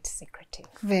quite secretive.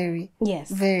 Very.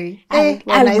 Yes. Very. When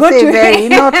I say very,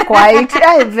 not quite.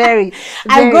 Very.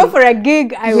 I'll go for a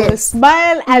gig, I will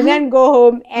smile and then go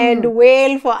home and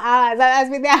wail for hours. I'll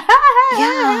be there.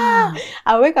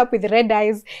 I'll wake up with red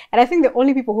eyes. And I think the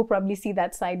only people who probably see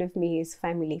that side of me is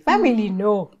family. Family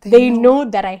know. They know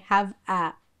that I have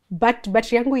a but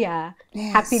yangu ya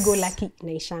happy-go-lucky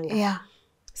naishanga. Yeah.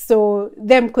 So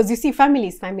them, because you see, family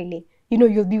is family. You know,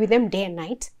 you'll be with them day and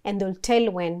night, and they'll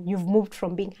tell when you've moved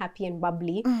from being happy and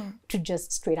bubbly to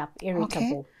just straight up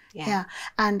irritable. Okay. Yeah.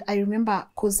 And I remember,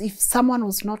 because if someone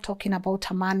was not talking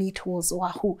about Amani, it was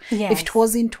Wahoo. If it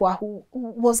wasn't Wahoo,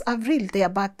 was Avril there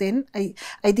back then? I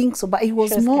think so, but it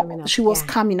was she was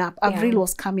coming up. Avril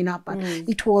was coming up. But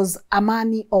it was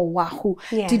Amani or Wahoo.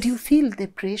 Did you feel the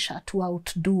pressure to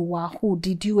outdo Wahoo?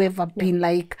 Did you ever been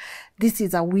like, this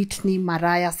is a Whitney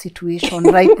Mariah situation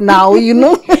right now, you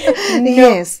know?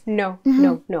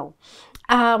 No.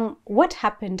 What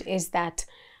happened is that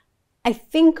I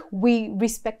think we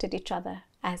respected each other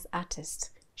as artists.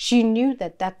 She knew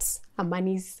that that's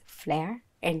Amani's flair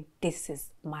and this is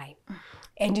mine.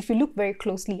 And if you look very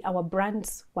closely, our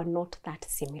brands were not that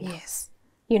similar. Yes.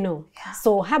 You know,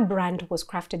 so her brand was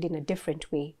crafted in a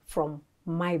different way from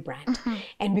my brand.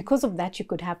 And because of that, you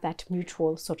could have that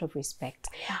mutual sort of respect.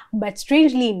 But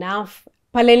strangely enough,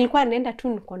 pale nilikuwa naenda tu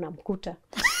niko na mkuta.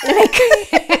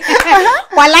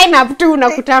 Kwa line up tu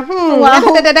nakuta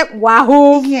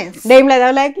Wahoo. Yes. Nameless.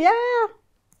 I'm like, yeah.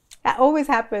 That always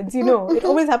happens, you know. It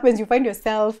always happens. You find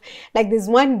yourself, like there's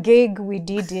one gig we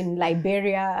did in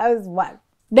Liberia. I was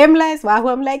Nameless, Wahoo.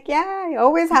 I'm like, yeah, it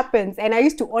always happens. And I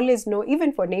used to always know,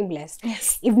 even for Nameless,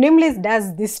 if Nameless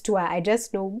does this tour, I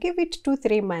just know, give it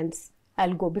 2-3 months,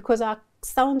 I'll go. Because our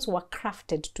sounds were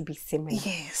crafted to be similar.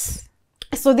 Yes.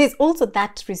 So there's also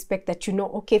that respect that, you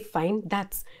know, okay, fine,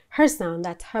 that's her sound,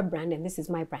 that's her brand, and this is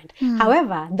my brand.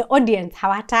 However, the audience,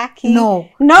 hawataki. No.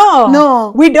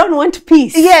 We don't want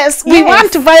peace. Yes, we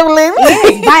want violence.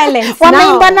 Yes, violence.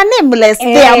 Wanaimba na Nameless.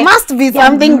 There must be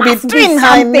something between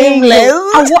her and Nameless.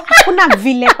 Hakuna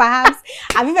vile, perhaps.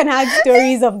 I've even heard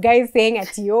stories of guys saying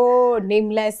at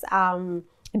Nameless,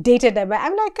 dated them.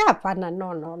 I'm like, partner,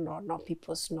 no,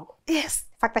 people know. Yes.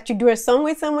 The fact that you do a song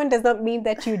with someone does not mean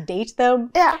that you date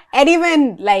them. Yeah. And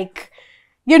even like,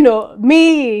 you know,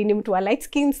 me, ni mtu wa light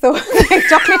skin, so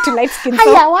chocolate to light skin.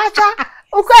 So, Haya, wacha.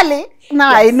 Ukweli?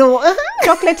 Now I know.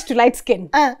 chocolate to light skin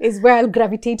is where I'll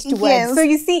gravitate towards. Yes. So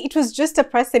you see, it was just a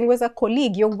person, it was a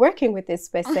colleague. You're working with this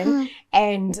person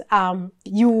and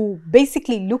you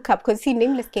basically look up, because see,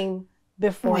 Nameless came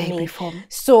before me.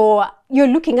 So you're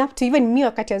looking up to even me.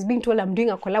 Wakati I was being told I'm doing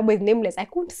a collab with Nameless, I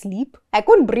couldn't sleep. I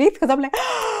couldn't breathe because I'm like,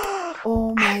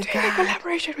 oh my I'm doing God. a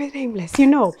collaboration with Nameless, you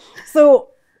know. So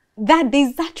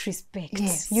there's that respect,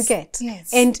 you get.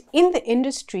 Yes. And in the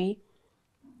industry,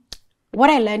 what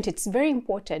I learned, it's very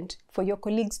important for your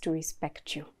colleagues to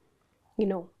respect you, you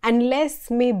know,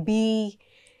 unless maybe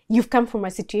you've come from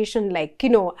a situation like, you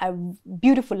know, a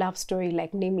beautiful love story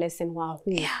like Nameless and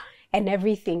Wahoo and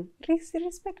everything.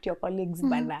 Respect your colleagues,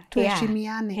 bana.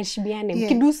 Tuheshimiane. Heshimiane.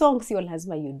 Mkidu songs, sio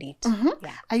lazima you date.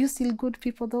 Are you still good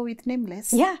people though with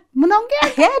Nameless? Yeah.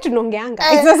 Mnaongea? Yeah, tunongeanga.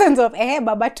 It's a sense of,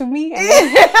 baba to me.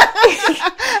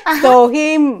 So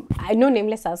him, I know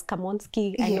Nameless as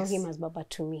Kamonski. I know him as baba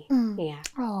to me. Yeah.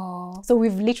 Oh. So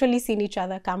we've literally seen each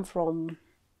other come from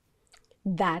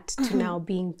that to now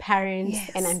being parents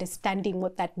and understanding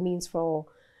what that means for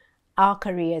our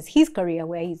careers, his career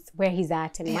where he's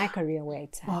at, and my career where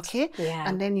it's at. Okay. Yeah.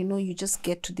 And then, you know, you just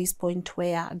get to this point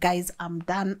where, guys, I'm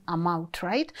done, I'm out,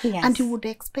 right? Yes. And you would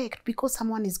expect, because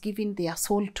someone is giving their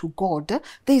soul to God,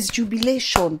 there's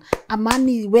jubilation.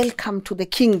 Amani, welcome to the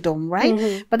kingdom,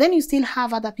 right? But then you still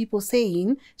have other people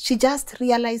saying, she just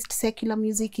realized secular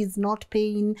music is not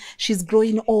paying, she's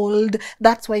growing old,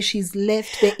 that's why she's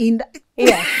left the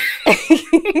Yeah.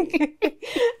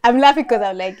 I'm laughing because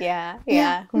I'm like,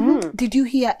 yeah. Did you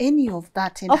hear any of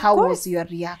that, and how was your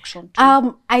reaction to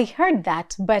it? I heard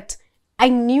that, but I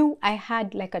knew I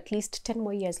had like at least 10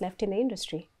 more years left in the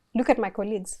industry. Look at my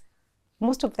colleagues.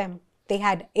 Most of them, they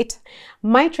had it.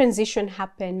 My transition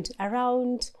happened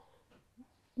around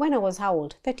when I was how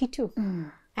old? 32.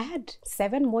 I had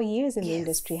 7 more years in the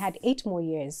industry, I had 8 more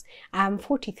years. I'm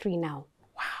 43 now.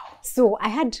 Wow. So I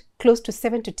had close to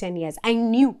 7 to 10 years. I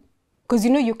knew, because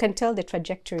you know, you can tell the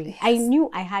trajectory. I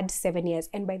knew I had 7 years.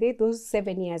 And by those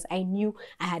 7 years, I knew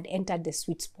I had entered the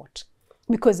sweet spot.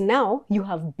 Because now you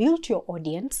have built your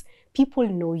audience, people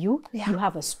know you, you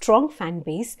have a strong fan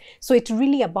base. So it's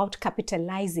really about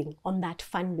capitalizing on that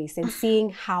fan base and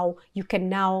seeing how you can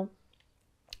now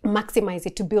maximize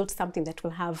it to build something that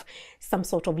will have some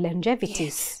sort of longevity.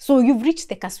 So you've reached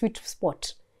the sweet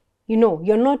spot. You know,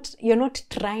 you're not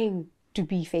trying to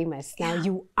be famous. Now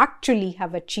you actually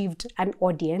have achieved an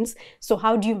audience. So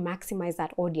how do you maximize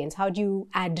that audience? How do you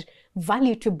add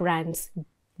value to brands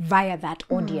via that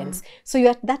audience? So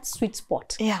you're at that sweet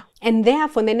spot. Yeah. And there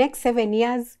for the next 7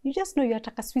 years, you just know you're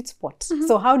at a sweet spot.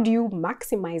 So how do you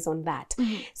maximize on that?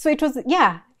 So it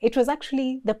was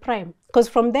actually the prime. Because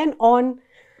from then on,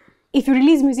 if you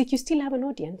release music, you still have an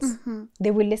audience.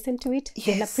 They will listen to it.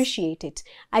 They'll appreciate it.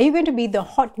 Are you going to be the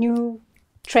hot new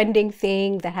trending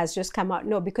thing that has just come out?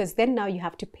 No, because then now you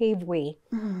have to pave way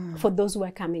for those who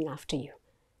are coming after you.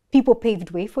 People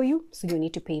paved way for you, so you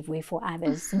need to pave way for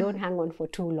others. Don't hang on for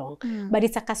too long. But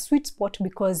it's like a sweet spot,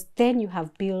 because then you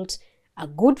have built a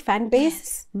good fan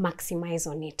base, maximize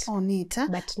on it.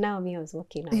 But now me, I was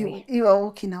walking away. You were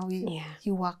walking away. Yeah.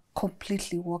 You were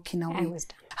completely walking away. I was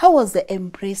done. How was the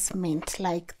embracement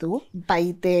like though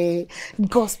by the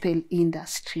gospel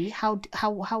industry? How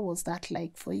was that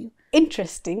like for you?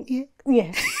 Interesting.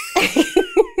 Yeah.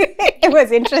 It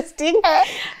was interesting.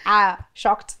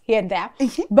 Shocked here and there.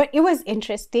 But it was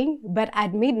interesting. But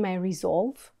I'd made my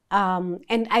resolve.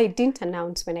 And I didn't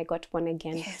announce when I got born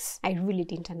again. I really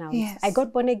didn't announce. I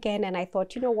got born again and I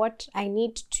thought, you know what? I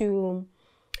need to...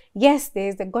 Yes,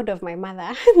 there's the God of my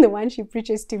mother, the one she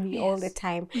preaches to me all the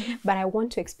time. But I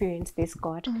want to experience this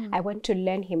God. I want to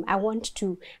learn him. I want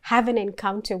to have an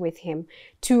encounter with him,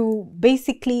 to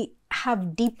basically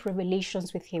have deep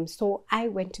revelations with him. So I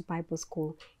went to Bible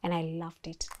school and I loved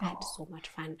it. I had so much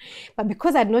fun. But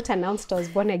because I'd not announced I was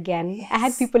born again, I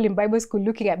had people in Bible school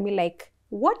looking at me like,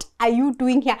 what are you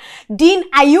doing here? Dean,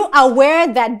 are you aware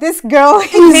that this girl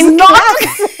is in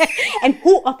class? And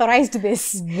who authorized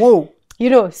this? Whoa. You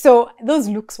know, so those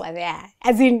looks were there,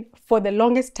 as in for the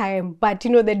longest time. But, you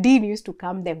know, the dean used to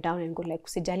calm them down and go like,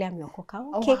 Usijali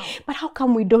ameokoka. Okay, but how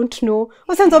come we don't know?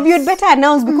 Well, sense of you'd better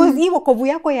announce, because hii wokovu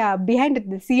yako ya behind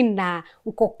the scene na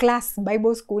uko class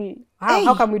Bible school.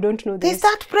 How come we don't know this? There's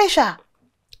that pressure.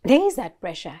 There is that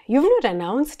pressure. You've not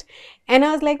announced. And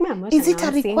I was like, ma'am, is it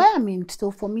a requirement though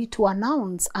for me to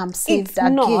announce I'm saved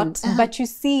again? It's not, but you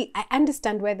see, I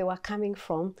understand where they were coming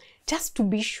from, just to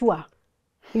be sure.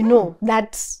 You know,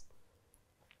 that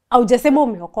aujasema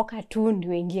umeokoka tu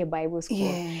ndio ingie Bible school.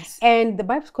 Yes. And the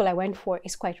Bible school I went for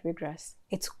is quite rigorous.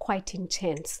 It's quite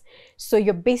intense. So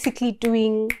you're basically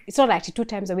doing, it's not actually 2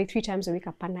 times a week, 3 times a week,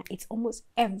 apana. It's almost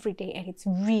every day and it's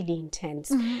really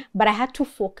intense. But I had to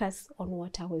focus on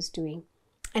what I was doing.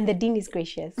 And the dean is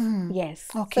gracious. Yes.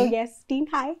 Okay. So yes, Dean,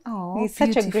 hi. Oh, He's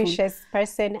such a beautiful. gracious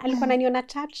person. Alikuwa ananiona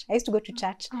church. I used to go to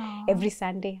church every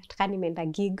Sunday. Ataka nimeenda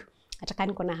gig. Ataka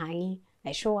niko na hangi.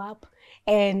 I show up.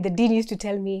 And the dean used to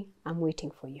tell me, I'm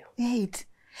waiting for you. Right.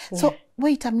 So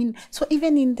wait, I mean, so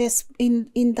even in this,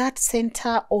 in that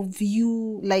center of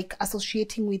you like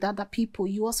associating with other people,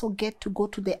 you also get to go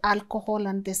to the alcohol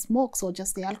and the smokes, or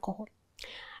just the alcohol?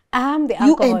 The You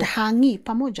alcohol. and hangi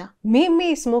pamoja?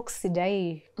 Mimi smokes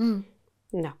sijai.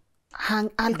 No.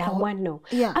 Alcohol. That one, no.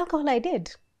 Yeah. Alcohol I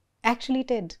did. Actually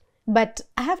did. But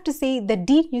I have to say, the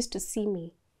dean used to see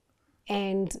me.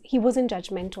 And he wasn't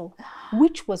judgmental,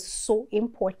 which was so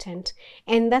important.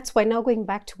 And that's why, now going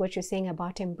back to what you're saying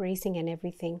about embracing and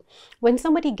everything, when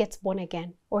somebody gets born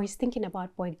again or is thinking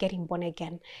about getting born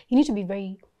again, you need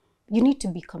to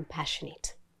be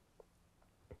compassionate.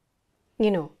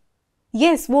 You know,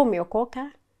 yes, wo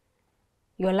umeokoka,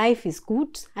 your life is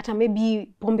good, hata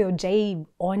maybe pombe ujai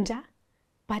onja,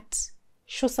 but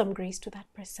show some grace to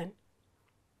that person.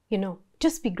 You know,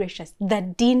 just be gracious. The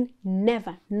dean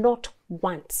never, not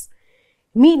once.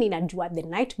 Me ninajua the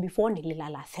night before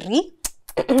nililala 3.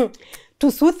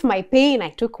 To soothe my pain, I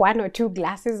took 1 or 2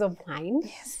 glasses of wine.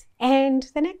 Yes. And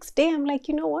the next day, I'm like,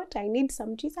 you know what? I need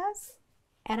some Jesus.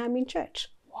 And I'm in church.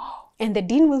 Wow. And the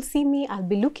dean will see me. I'll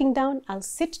be looking down. I'll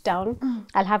sit down.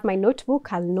 I'll have my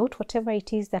notebook. I'll note whatever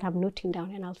it is that I'm noting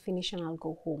down. And I'll finish and I'll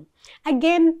go home.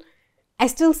 Again, I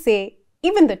still say,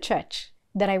 even the church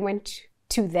that I went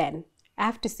to then, I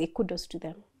have to say kudos to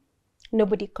them.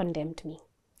 Nobody condemned me.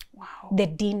 Wow. The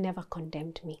dean never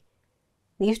condemned me.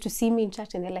 They used to see me in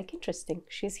church and they're like, interesting,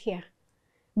 she's here.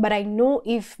 But I know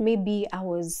if maybe I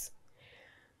was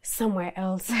somewhere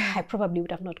else, I probably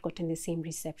would have not gotten the same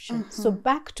reception. So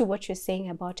back to what you're saying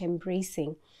about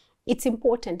embracing, it's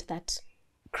important that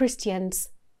Christians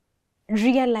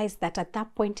realize that at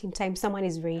that point in time, someone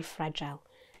is very fragile.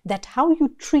 That how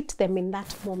you treat them in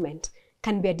that moment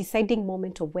can be a deciding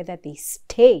moment of whether they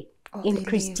stay in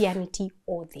Christianity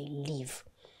or they leave.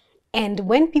 And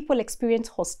when people experience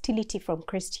hostility from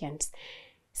Christians,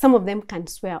 some of them can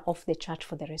swear off the church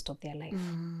for the rest of their life.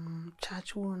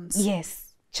 Church wounds.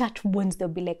 Yes. Church wounds, they'll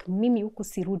be like, mimi huku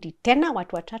sirudi tena,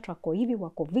 watu wa church wako hivi,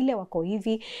 wako vile, wako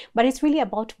hivi. But it's really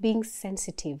about being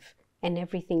sensitive and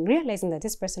everything, realizing that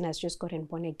this person has just gotten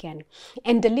born again.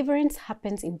 And deliverance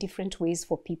happens in different ways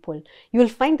for people. You'll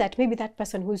find that maybe that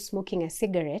person who's smoking a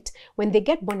cigarette, when they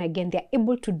get born again, they're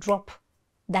able to drop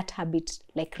that habit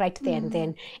like right there and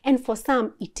then. And for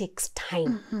some, it takes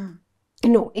time.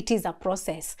 No, it is a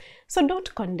process. So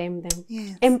don't condemn them.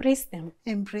 Yes. Embrace them.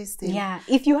 Embrace them. Yeah.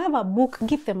 If you have a book,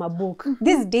 give them a book.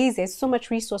 These days, there's so much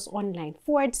resource online.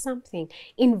 Forward something.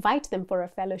 Invite them for a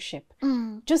fellowship.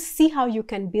 Just see how you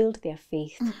can build their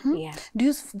faith. Yeah. Do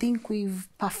you think we've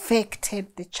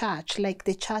perfected the church? Like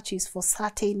the church is for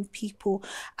certain people?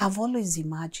 I've always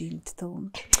imagined though,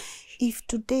 if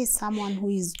today someone who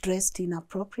is dressed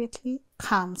inappropriately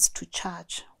comes to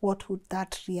church, what would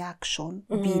that reaction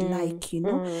be like, you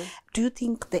know? Do you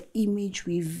think the image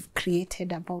we've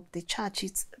created about the church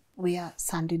is wear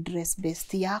Sunday dress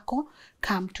best yako,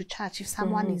 come to church? If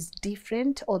someone is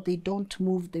different or they don't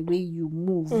move the way you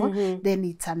move, then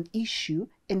it's an issue.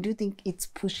 And do you think it's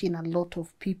pushing a lot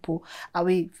of people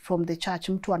away from the church?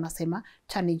 Mtu anasema,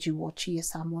 chanijiwachie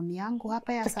sermon yangu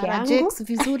hapa ya Sarah Jakes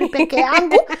vizuri peke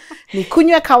yangu,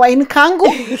 nikunywe kawaini kangu.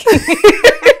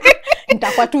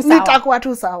 Nitakuwa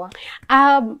tu sawa.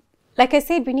 Like I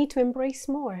said, we need to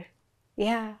embrace more.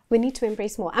 Yeah, we need to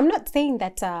embrace more. I'm not saying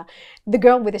that the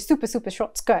girl with a super, super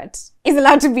short skirt is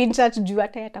allowed to be in church juu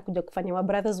hata atakuja kufanya wa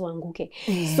brothers wanguke.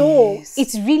 Yes. So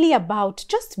it's really about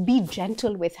just be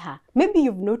gentle with her. Maybe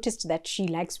you've noticed that she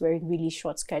likes wearing really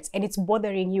short skirts and it's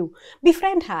bothering you.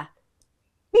 Befriend her.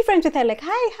 Be friends with her, like,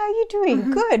 hi, how are you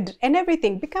doing? Good, and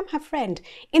everything. Become her friend.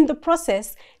 In the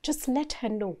process, just let her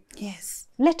know. Yes.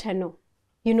 Let her know,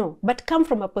 you know. But come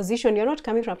from a position, you're not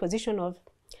coming from a position of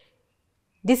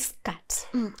this cat,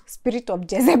 spirit of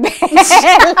Jezebel.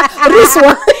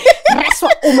 dress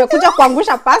umekuja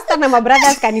kuangusha pasta na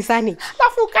mabrothers kanisani.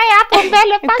 Alafu kae hapo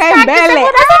mbele pasta. Kae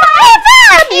mbele.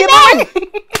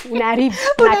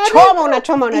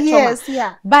 Unachoma. Yes,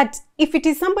 yeah. But if it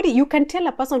is somebody, you can tell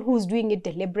a person who's doing it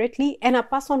deliberately and a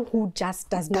person who just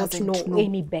does not know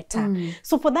any better.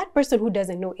 So for that person who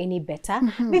doesn't know any better,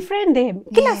 befriend them.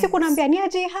 Kila siku naambia ni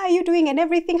aje, how are you doing and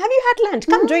everything? Have you had lunch?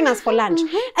 Come join us for lunch.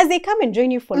 As they come and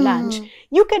join you for lunch,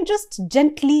 you can just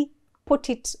gently put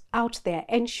it out there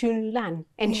and she'll learn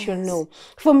and she'll know.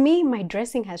 For me, my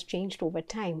dressing has changed over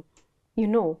time. You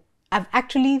know, I've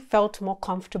actually felt more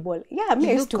comfortable. Yeah, I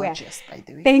used to wear. By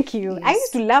the way. Thank you. Yes. I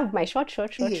used to love my short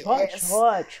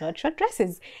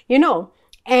dresses, you know.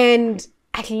 And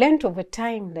I learned over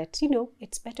time that, you know,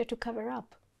 it's better to cover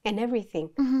up and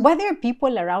everything. But there are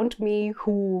people around me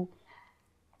who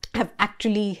have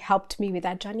actually helped me with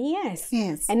that journey, yes.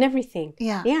 And everything.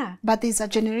 Yeah. But there's a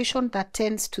generation that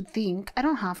tends to think, I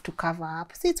don't have to cover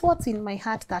up. See, it's what's in my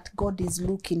heart that God is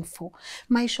looking for.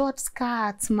 My short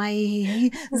skirts, my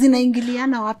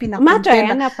zinaingiliana wapi na macho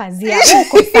yana pazia.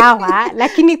 Uko sawa,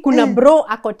 lakini kuna bro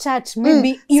ako church,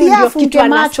 maybe hiyo ndio kitu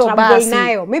ana struggle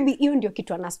nayo. Maybe hiyo ndio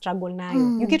kitu ana struggle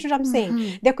nayo. You get what I'm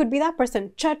saying? There could be that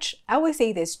person. Church, I always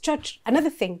say this, church,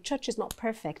 another thing, church is not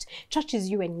perfect. Church is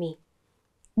you and me.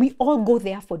 We all go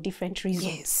there for different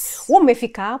reasons. Yes.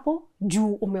 Umefika hapo,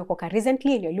 juu umeokoka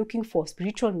recently and you're looking for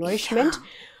spiritual nourishment.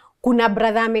 Kuna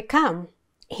brother amekam,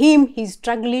 he's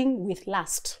struggling with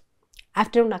lust.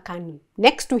 After unakani,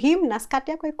 next to him, na skirt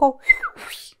yako iko.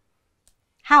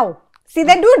 How? See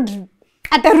the dude,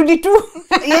 atarudi tu.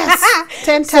 Yes,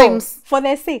 10 times. So, for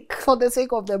the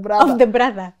sake of the brother. Of the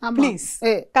brother, please,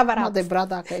 cover up. Not the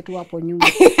brother akaitu hapo nyuma.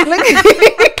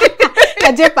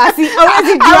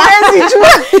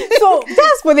 So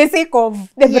just for the sake of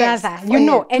the brother, you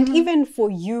know, and even for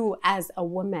you as a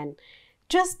woman,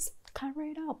 just cover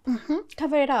it up.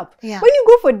 Cover it up. Yeah. When you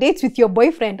go for dates with your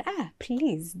boyfriend,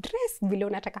 please dress vile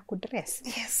unataka kudress.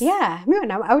 Yes. Yeah. Me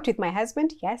when I'm out with my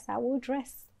husband, yes, I will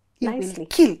dress nicely. Will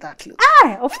kill that look.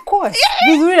 Of course.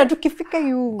 Vizuri na tukifika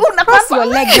you cross your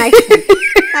leg nicely.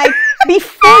 Like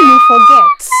before you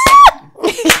forget.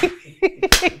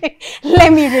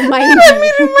 Let me remind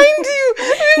you.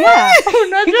 Yeah.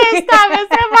 Unajua Esther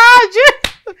amesema.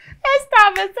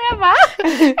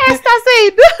 Esther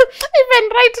said, even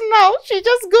right now, she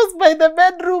just goes by the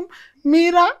bedroom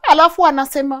mirror, alafu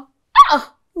anasema,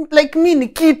 like me ni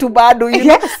kitu bado, you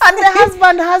know? And the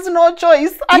husband has no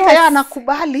choice. Ata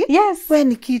anakubali. Yes. We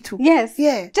ni kitu. Yes.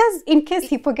 Yeah. Just in case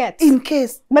he forgets. In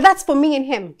case. But that's for me and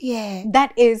him. Yeah.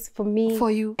 That is for me. For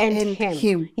you and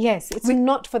him. Yes. It's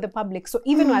not for the public. So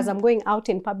even as I'm going out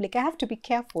in public, I have to be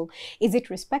careful. Is it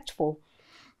respectful?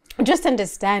 Just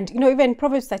understand, you know, even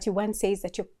Proverbs 31 says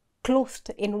that you're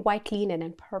clothed in white linen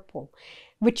and purple,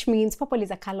 which means purple is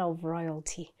a color of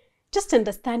royalty. Just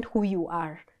understand who you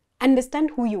are.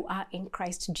 Understand who you are in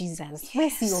Christ Jesus.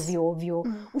 Wesi ovyo.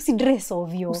 Usidress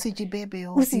ovyo.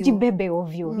 Usijibebe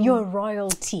ovyo. You're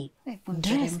royalty.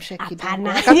 Dress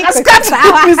apana.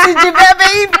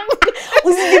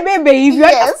 Usijibebe hivyo.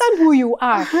 Understand who you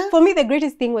are. For me, the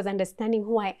greatest thing was understanding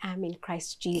who I am in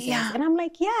Christ Jesus. Yeah. And I'm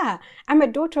like, yeah, I'm a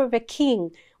daughter of a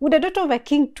king. Would a daughter of a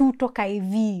king tu toka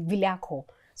hivi vile ako?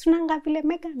 Sunanga vile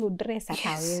mega no dress hata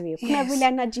wewe. Kuna vile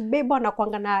anajibeba na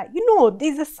kuanga na, you know,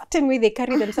 there's a certain way they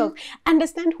carry themselves.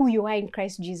 Understand who you are in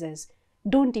Christ Jesus.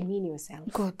 Don't demean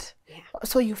yourself. Good. Yeah.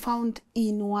 So you found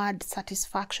inward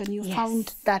satisfaction. You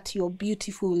found that you're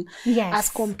beautiful. Yes. As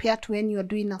compared to when you're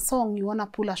doing a song, you want to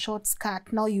pull a short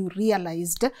skirt. Now you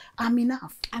realized, I'm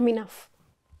enough. I'm enough.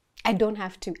 I don't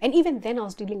have to. And even then I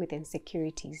was dealing with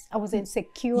insecurities. I was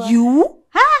insecure. You?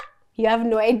 You have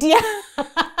no idea.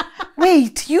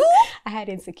 Wait, you? I had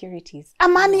insecurities.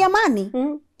 Amani.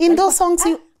 In those songs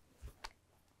you...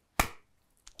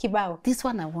 Kibao. This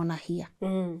one I want to hear.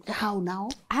 How now?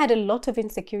 I had a lot of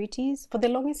insecurities. For the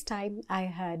longest time, I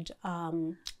had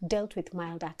dealt with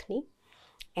mild acne.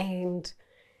 And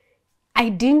I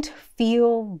didn't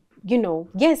feel, you know,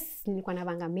 yes, nilikuwa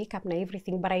navanga makeup na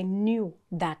everything, but I knew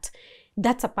that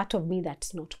that's a part of me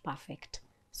that's not perfect.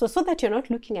 So that you're not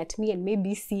looking at me and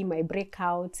maybe see my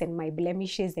breakouts and my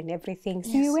blemishes and everything.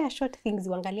 So you wear short things,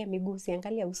 uangalia miguu,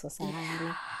 usiangalia uso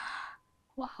sana.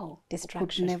 Wow.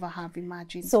 Distraction. Could never have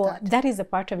imagined so that is a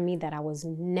part of me that I was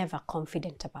never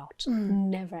confident about.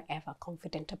 Never ever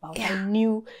confident about. I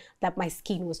knew that my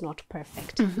skin was not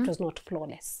perfect. It was not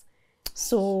flawless.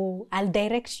 So I'll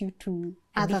direct you to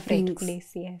a other different things.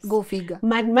 place. Yes. Go figure.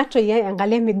 Macho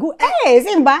angalia miguu.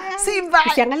 Si mbaya. Si mbaya.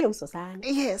 Usiangalie uso sana.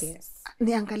 Yes.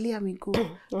 Niangalia miguu.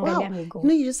 Wow. Angalia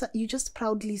miguu. You just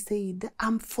proudly said,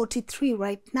 I'm 43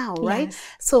 right now, right? Yes.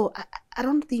 So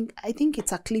I think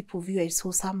it's a clip of you I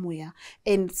saw somewhere,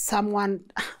 and someone,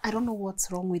 I don't know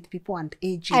what's wrong with people and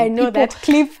aging. I know that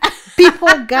clip. People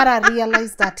gotta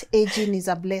realize that aging is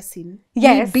a blessing.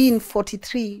 Yes. Me being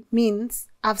 43 means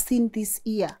I've seen this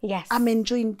year. Yes. I'm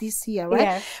enjoying this year, right?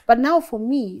 Yes. But now for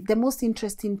me, the most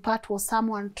interesting part was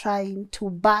someone trying to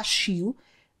bash you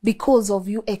because of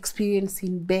you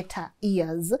experiencing better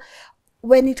years.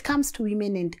 When it comes to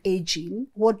women and aging,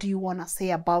 what do you want to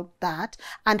say about that?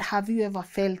 And have you ever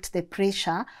felt the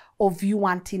pressure of you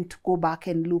wanting to go back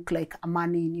and look like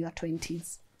Amani in your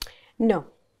 20s? No.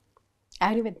 I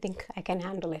don't even think I can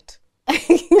handle it. I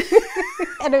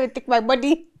don't even think my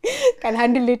body can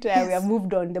handle it. Yes. We have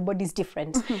moved on. The body's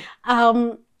different.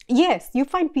 Yes, you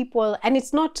find people, and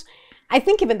it's not... I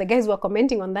think even the guys who are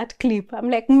commenting on that clip, I'm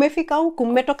like, mmefika huku,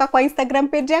 mmetoka kwa Instagram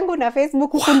page yangu na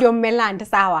Facebook, huku ndio mmeland,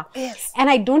 sawa. Yes. And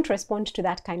I don't respond to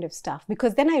that kind of stuff,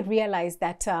 because then I realize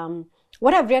that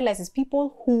what I've realized is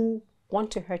people who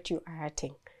want to hurt you are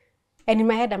hurting. And in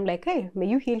my head, I'm like, hey, may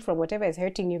you heal from whatever is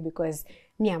hurting you, because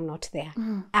me, I'm not there.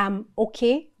 I'm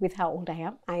okay with how old I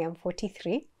am. I am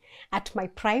 43. At my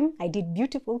prime, I did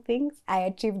beautiful things. I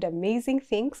achieved amazing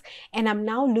things. And I'm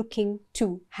now looking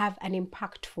to have an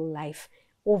impactful life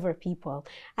over people,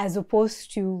 as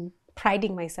opposed to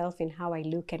priding myself in how I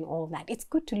look and all that. It's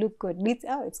good to look good.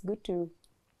 It's good to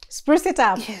spruce it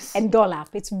up. Yes. And doll up.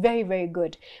 It's very, very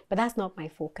good. But that's not my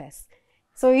focus.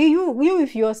 So you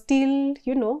if you're still,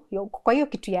 you're kwa hiyo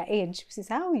kitu ya age, this is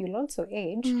how you'll also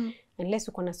age. Unless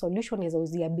uko na solution ya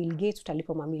uzia Bill Gates,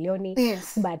 utalipa mamilioni.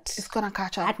 Yes. But it's gonna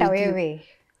catch up hata with wewe,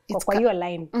 you. kwa hiyo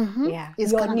line. Yeah.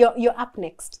 You're up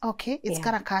next. Okay, it's Yeah.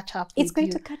 gonna catch up It's with going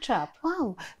you. to catch up.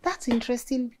 Wow, that's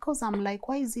interesting, because I'm like,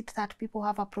 why is it that people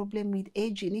have a problem with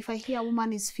aging? If I hear a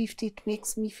woman is 50, it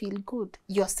makes me feel good.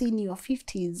 You're seeing your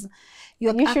 50s.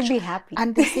 You should be happy.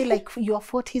 And they say like your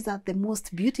 40s are the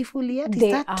most beautiful yet.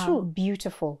 Is that true?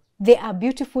 Beautiful. They are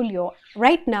beautiful.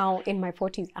 Right now in my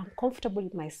 40s, I'm comfortable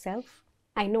with myself.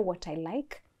 I know what I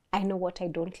like. I know what I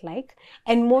don't like.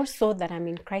 And more so that I'm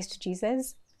in Christ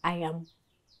Jesus, I am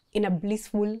in a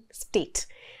blissful state.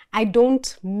 I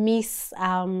don't miss,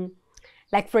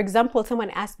 like for example, someone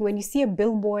asked me, when you see a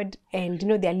billboard and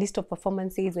their list of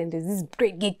performances and there's this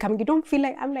great gig coming, you don't feel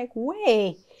like, I'm like,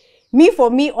 way. For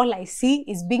me, all I see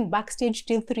is being backstage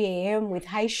till 3 a.m. with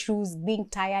high shoes, being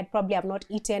tired. Probably I've not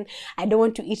eaten. I don't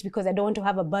want to eat because I don't want to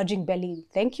have a bulging belly.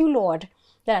 Thank you, Lord,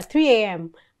 that at 3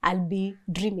 a.m. I'll be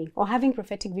dreaming or having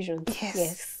prophetic visions.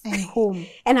 Yes. And home.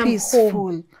 And I'm peaceful.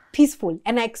 home. Peaceful.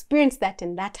 And I experienced that,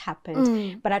 and that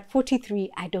happened. But at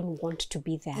 43, I don't want to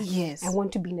be there. Yes. I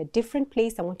want to be in a different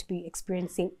place. I want to be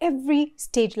experiencing every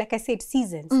stage. Like I said,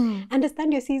 seasons.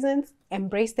 Understand your seasons.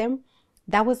 Embrace them.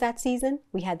 That was that season.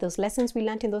 We had those lessons we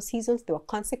learned in those seasons. There were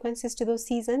consequences to those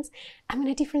seasons. I'm in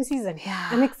a different season. Yeah.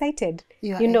 I'm excited.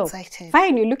 You're excited.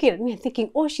 Fine, you're looking at me and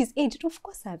thinking, oh, she's aged. Of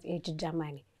course I've aged,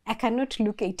 Amani. I cannot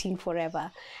look 18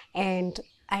 forever. And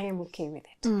I am okay with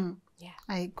it.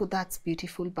 Yeah. That's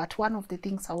beautiful. But one of the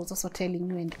things I was also telling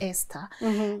you and Esther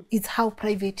is how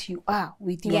private you are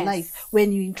with your life.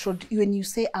 When you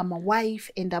say I'm a wife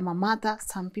and I'm a mother,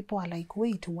 some people are like,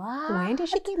 wait, what? When did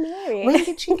she get married? When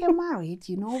did she get married?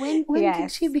 When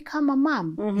did she become a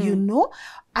mom?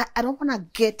 I don't want to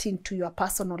get into your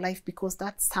personal life, because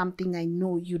that's something I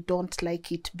know you don't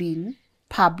like it being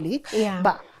public. Yeah.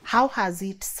 But how has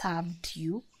it served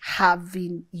you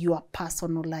having your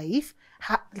personal life?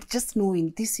 Just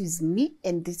knowing this is me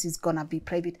and this is gonna be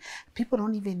private. People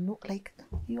don't even know, like,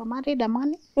 you're married,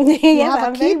 Amani? Yes,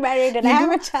 I'm very married and I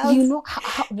have a child.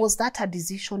 How, was that a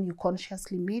decision you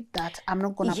consciously made, that I'm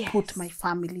not gonna put my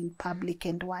family in public,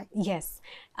 and why? Yes.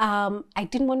 I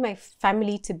didn't want my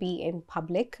family to be in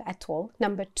public at all.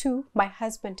 Number two, my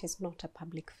husband is not a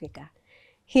public figure.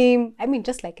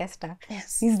 Just like Esther,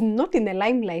 he's not in the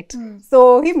limelight.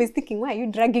 So him is thinking, why are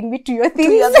you dragging me to your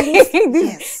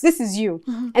things? This is you.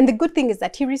 And the good thing is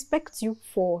that he respects you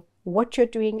for what you're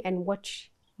doing and what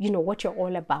you're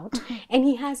all about. And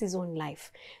he has his own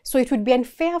life. So it would be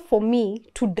unfair for me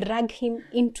to drag him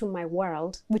into my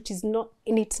world, it's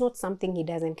not something he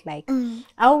doesn't like. I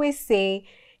always say,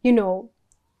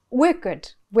 we're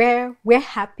good. We're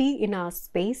happy in our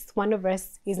space. One of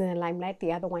us is in the limelight,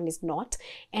 the other one is not.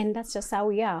 And that's just how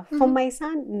we are. For my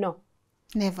son, no.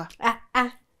 Never.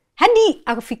 hadi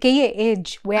afikie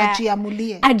age where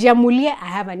ajiamulie, I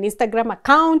have an Instagram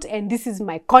account and this is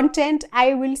my content,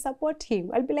 I will support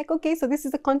him. I'll be like, okay, so this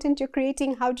is the content you're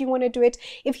creating. How do you want to do it?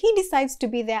 If he decides to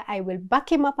be there, I will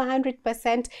back him up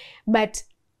 100%. But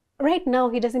right now,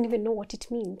 he doesn't even know what it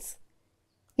means.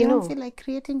 You don't feel like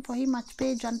creating for him a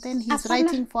page and then he's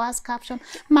writing for us caption,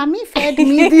 Mommy fed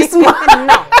me this one.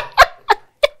 No.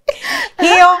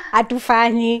 Hiyo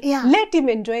hatufanyi. Let him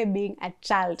enjoy being a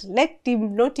child. Let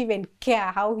him not even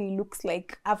care how he looks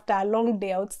like after a long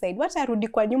day outside. Wacha arudi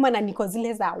kwa nyuma na niko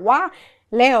zile za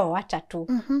leo wacha tu.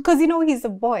 Because he's a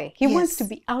boy. He wants to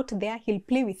be out there. He'll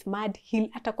play with mud. He'll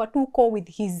atakuwa tu uko with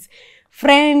his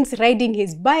friends, riding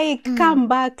his bike, come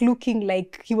back looking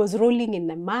like he was rolling in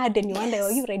the mud. And you wonder,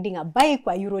 are you riding a bike?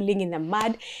 Or are you rolling in the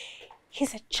mud?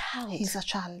 He's a child. He's a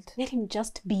child. Let him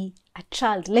just be a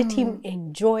child. Let him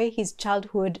enjoy his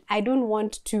childhood. I don't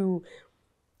want to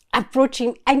approach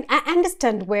him. I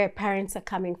understand where parents are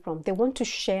coming from. They want to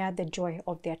share the joy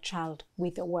of their child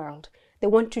with the world. They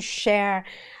want to share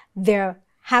their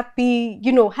happy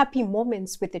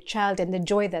moments with the child and the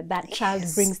joy that child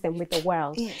brings them with the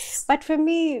world. Yes. But for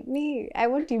me, I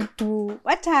want him to,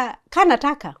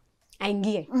 kanataka,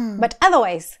 aingie. But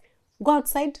otherwise, go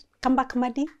outside, come back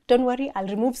muddy. Don't worry, I'll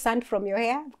remove sand from your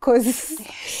hair because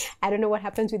I don't know what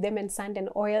happens with them and sand and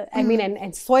oil.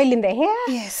 And soil in the hair.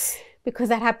 Yes. Because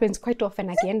that happens quite often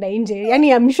akienda nje.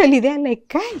 Yani I'm usually there like,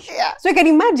 guys. Yeah. So I can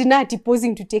imagine Ati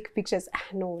posing to take pictures.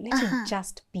 No, let him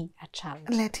just be a child.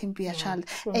 Let him be a child.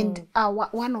 And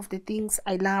one of the things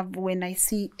I love when I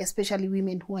see, especially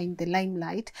women who are in the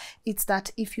limelight, it's that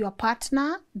if your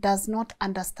partner does not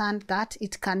understand that,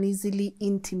 it can easily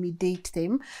intimidate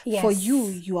them. Yes. For you,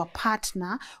 your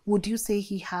partner, would you say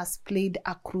he has played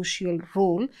a crucial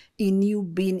role in you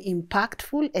being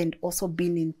impactful and also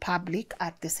being in public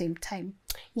at the same time?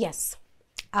 Yes.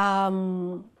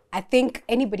 I think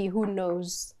anybody who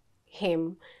knows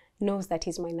him knows that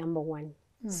he's my number one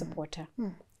supporter.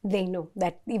 They know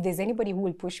that if there's anybody who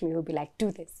will push me, who'll be like, do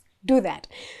this, do that.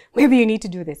 Maybe you need to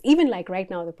do this. Even like right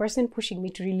now, the person pushing me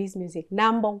to release music,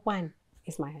 number one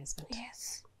is my husband.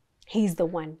 Yes. He's the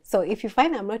one. So if you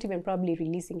find I'm not even probably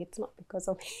releasing, it's not because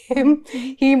of him.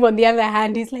 Him, on the other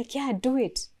hand, he's like, yeah, do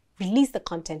it. Release the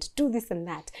content, do this and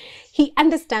that. He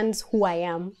understands who I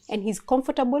am and he's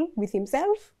comfortable with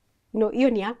himself.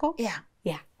 Iyo ni yako. Yeah.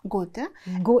 Yeah. Good.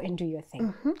 Go and do your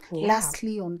thing. Yeah.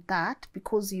 Lastly on that,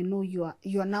 because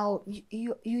you're now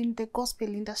you in the gospel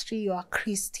industry, you are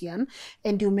Christian,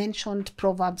 and you mentioned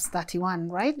Proverbs 31,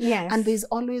 right? Yes. And there's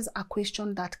always a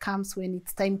question that comes when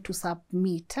it's time to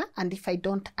submit, and if I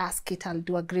don't ask it, I'll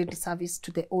do a great disservice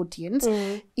to the audience.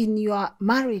 In your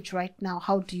marriage right now,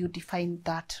 how do you define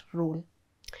that role?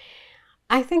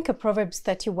 I think a Proverbs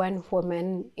 31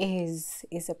 woman is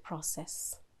a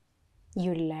process.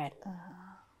 You learn.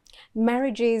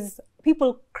 Marriages,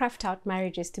 people craft out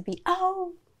marriages to be,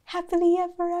 happily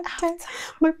ever after.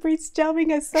 My Prince Charming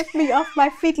has swept me off my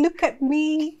feet. Look at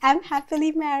me. I'm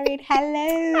happily married.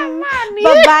 Hello. Amani.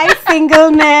 Bye-bye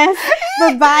singleness.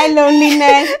 Bye-bye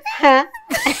loneliness.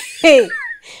 Hey,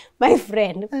 my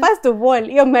friend, first of all,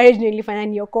 your marriage nilifanya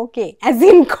niokoke. As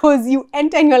in, because you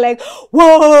enter and you're like,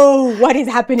 whoa, what is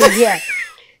happening here?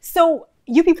 So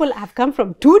you people have come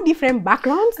from two different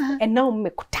backgrounds and now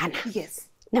mmekutana. Yes.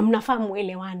 Na mnafaa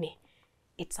muelewane.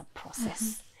 It's a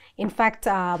process. In fact,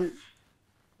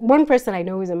 one person I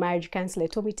know who's a marriage counselor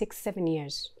told me it takes 7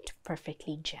 years to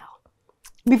perfectly gel.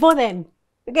 Before then,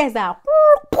 you guys are,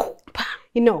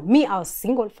 me, I was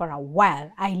single for a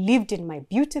while. I lived in my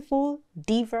beautiful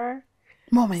diva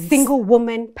moments, single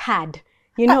woman pad.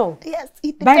 Yes,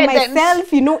 by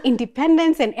myself,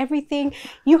 independence and everything.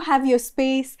 You have your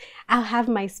space, I'll have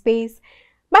my space.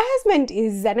 My husband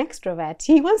is an extrovert.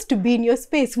 He wants to be in your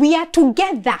space. We are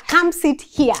together. Come sit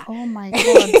here. Oh my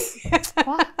God.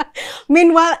 What?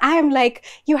 Meanwhile, I am like,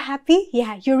 you happy?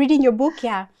 Yeah. You're reading your book?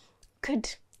 Yeah.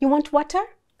 Good. You want water?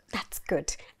 That's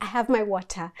good. I have my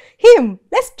water. Him,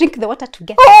 let's drink the water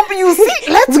together. Oh, you see?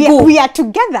 Let's go. We are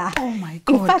together. Oh my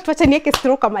God. In fact, wacha nieke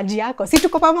straw kwa maji yako. Si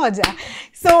tuko pamoja.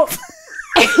 So,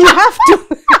 you have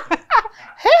to...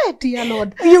 Hey, dear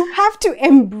Lord. You have to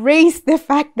embrace the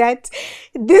fact that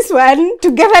this one,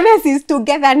 togetherness is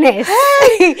togetherness.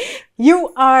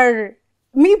 You are,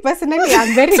 me personally,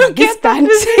 I'm very distant.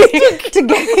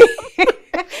 Together.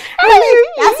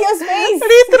 That's your space.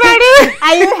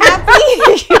 Are you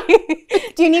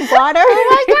happy? Do you need water? Oh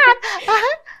my God.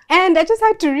 And I just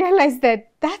had to realize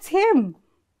that that's him,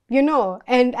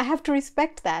 and I have to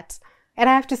respect that. And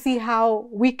I have to see how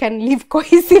we can live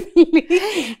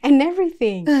cohesively and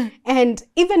everything. And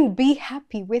even be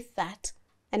happy with that.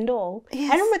 and all.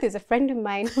 Yes. I remember there's a friend of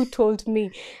mine who told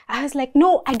me, I was like,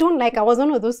 no, I don't like, I was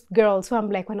one of those girls who I'm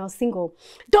like, when I was single,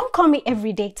 don't call me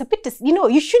every day. It's a bit, you know,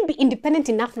 you should be independent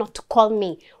enough not to call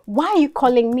me. Why are you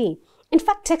calling me? In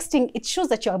fact, texting, it shows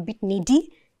that you're a bit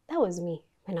needy. That was me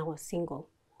when I was single.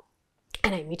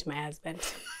 And I meet my husband.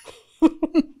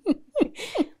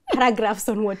 Paragraphs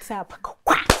on WhatsApp.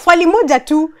 Swali moja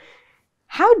tu.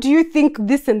 How do you think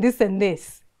this and this and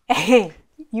this?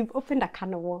 You've opened a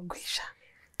can of worms.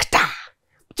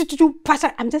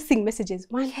 I'm just seeing messages.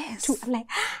 1, 2. I'm like,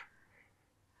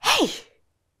 hey.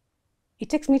 It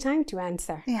takes me time to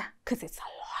answer. Yeah. Because it's a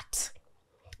lot.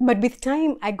 But with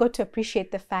time, I got to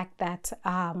appreciate the fact that,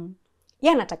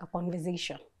 nataka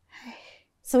conversation.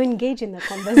 So engage in the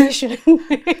conversation.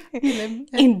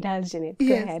 Indulge in it.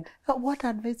 Go ahead. What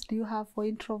advice do you have for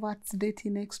introverts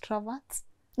dating extroverts?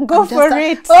 Go for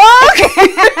it.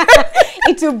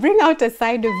 It will bring out a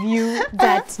side of you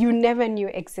that you never knew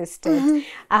existed.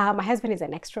 My husband is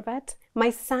an extrovert. My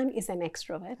son is an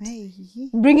extrovert. Hey.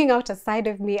 Bringing out a side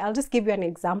of me, I'll just give you an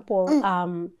example.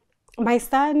 My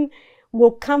son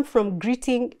will come from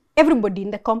greeting everybody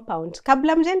in the compound.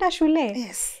 Kabla mjenda shule.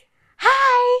 Yes.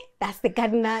 Hi, that's the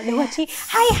gardener.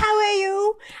 Hi, how are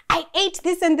you? I ate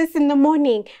this and this in the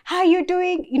morning. How are you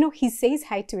doing? You know, he says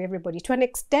hi to everybody. To an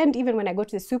extent, even when I go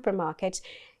to the supermarket,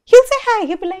 he'll say hi.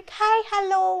 He'll be like, hi,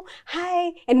 hello,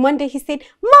 hi. And one day he said,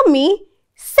 Mommy,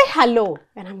 say hello.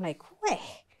 And I'm like, where?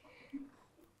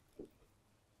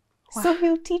 Wow. So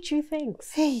he'll teach you things.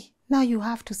 Hey, now you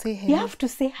have to say hello. You have to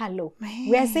say hello.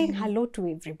 We are saying hello to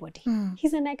everybody.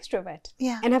 He's an extrovert.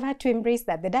 Yeah. And I've had to embrace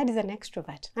that. The dad is an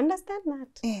extrovert. Understand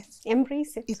that. Yes.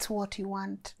 Embrace it. It's what you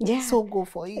want. Yeah. So go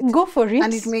for it. Go for it.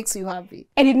 And it makes you happy.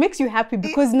 And it makes you happy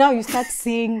because now you start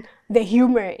seeing the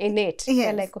humor in it. Yes.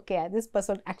 You're like, okay, this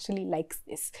person actually likes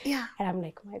this. Yeah. And I'm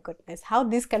like, my goodness, how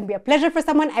this can be a pleasure for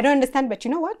someone, I don't understand. But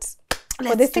you know what?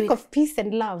 For the sake of peace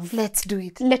and love, let's do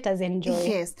it. Let us enjoy.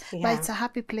 Yes. Yeah. But it's a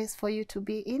happy place for you to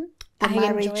be in.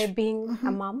 I enjoy being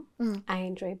a mom. I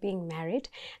enjoy being married.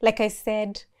 Like I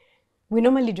said, we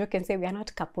normally joke and say we are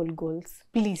not couple goals.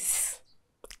 Please.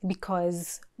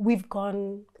 Because we've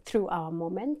gone through our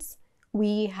moments.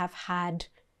 We have had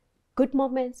good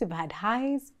moments. We've had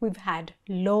highs. We've had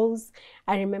lows.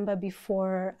 I remember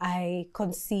before I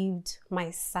conceived my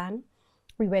son,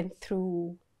 we went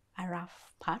through a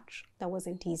rough patch that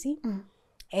wasn't easy.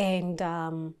 And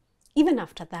even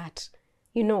after that,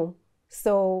 you know,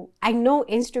 so I know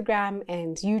Instagram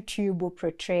and YouTube will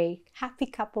portray happy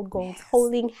couple goals,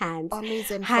 holding hands,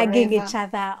 hugging each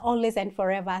other, always and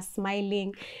forever,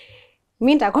 smiling.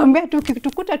 Mi nitakwambia tu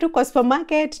kitukuta tu kwa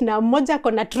supermarket na mmoja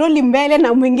kona trolley mbele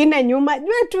na mwingine nyuma.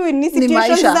 Jua tu ni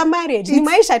situations za marriage. Ni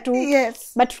maisha tu.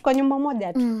 Yes. But tuko nyuma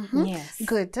moja tu. Yes.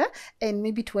 Good. And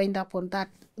maybe to wind up on that,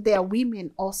 there are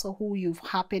women also who you've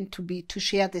happened to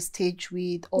share the stage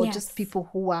with, or just people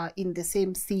who are in the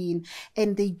same scene,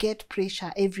 and they get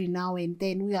pressure every now and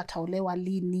then. Huyu ataolewa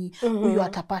lini, huyu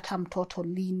atapata mtoto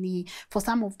lini. For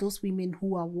some of those women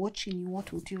who are watching you,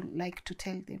 what would you like to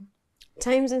tell them?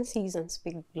 Times and seasons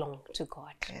belong to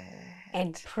God.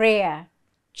 And prayer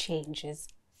changes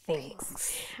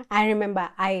things. I remember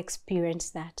I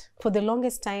experienced that. For the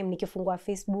longest time, nikifungua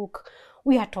Facebook,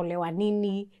 we atolewa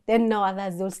nini. Then now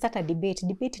others, they'll start a debate.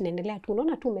 Debate inaendelea tu.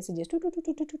 Unaona tu messages.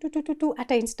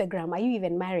 Ata Instagram, are you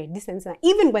even married? This and that.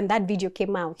 Even when that video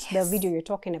came out, the video you're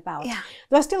talking about, there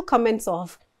were still comments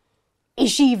of, is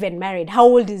she even married? How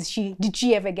old is she? Did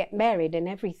she ever get married and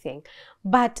everything?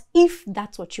 But if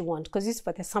that's what you want, because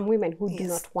there's some women who do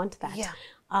not want that.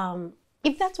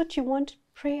 If that's what you want,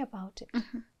 pray about it.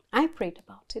 I prayed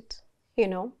about it, you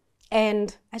know.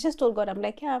 And I just told God, I'm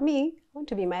like, yeah, me, I want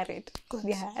to be married. Good.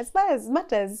 Yeah, as far as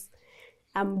much as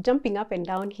I'm jumping up and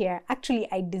down here, actually,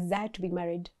 I desire to be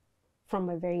married from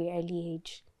a very early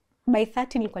age. By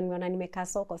 30, nilikuwa nimeona nimekaa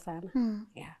soko sana.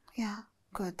 Yeah.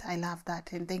 Good. I love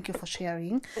that. And thank you for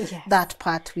sharing that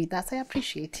part with us. I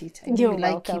appreciate it. You're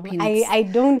welcome. I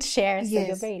don't share, so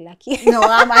you're very lucky. No,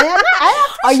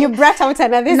 I or you brought out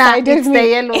another side it's of the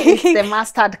me. yellow. It's the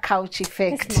mustard couch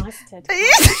effect. It's mustard couch.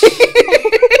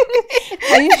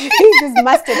 I use this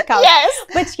mustard couch. Yes.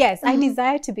 But yes, I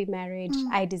desire to be married.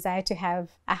 I desire to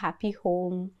have a happy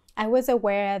home. I was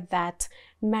aware that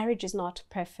marriage is not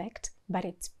perfect, but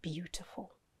it's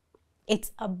beautiful.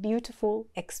 It's a beautiful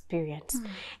experience.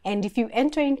 And if you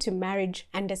enter into marriage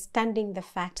understanding the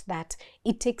fact that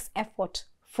it takes effort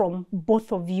from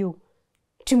both of you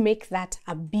to make that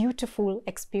a beautiful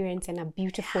experience and a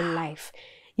beautiful life,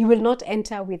 you will not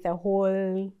enter with a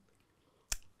whole,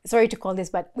 sorry to call this,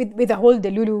 but with the whole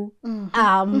delulu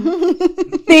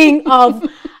thing of,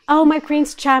 oh, my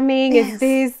Prince Charming is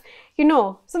this. You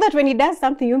know, so that when he does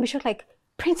something, you'll be shocked like,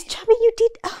 Prince Charming, you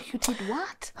did, oh, You did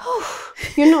what?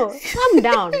 you know, calm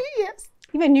down. Yes.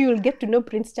 Even you'll get to know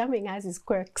Prince Charming has his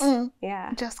quirks.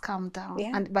 Yeah. Just calm down.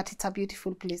 Yeah. But it's a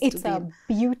beautiful place It's to be. a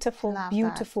beautiful, Love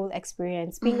beautiful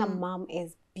experience. Being a mom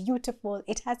is beautiful.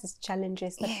 It has its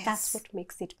challenges, but that's what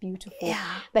makes it beautiful. Yeah.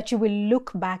 That you will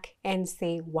look back and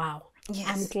say, wow, Yes.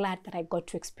 I'm glad that I got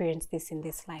to experience this in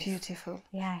this life. Beautiful.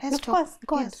 Yeah. Let's And of talk.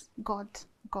 course, God. Yes.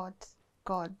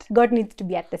 God. God needs to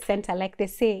be at the center. Like they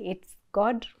say, it's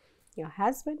God, your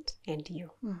husband, and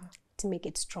you to make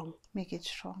it strong. Make it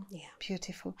strong. Yeah.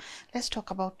 Beautiful. Let's talk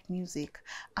about music.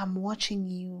 I'm watching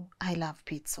you. I love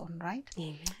Pitson, right?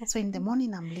 Amen. So in the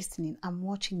morning I'm listening. I'm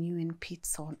watching you in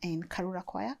Pitson and Karura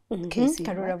Choir.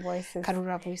 Karura Voices.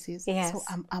 Karura Voices. Yes. So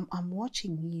I'm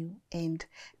watching you, and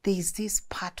there's this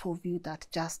part of you that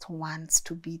just wants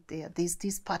to be there. There's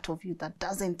this part of you that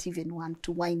doesn't even want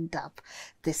to wind up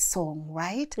the song,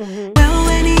 right?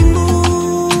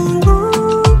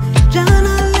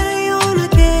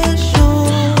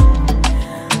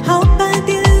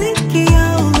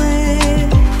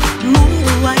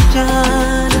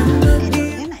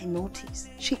 Then I noticed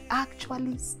she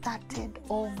actually started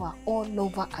over all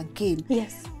over again.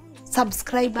 Yes.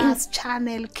 Subscribers,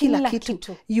 channel, kila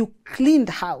kitu. You cleaned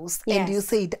house and you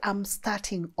said, I'm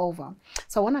starting over.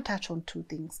 So I want to touch on two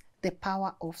things. The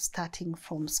power of starting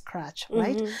from scratch,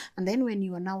 right? And then when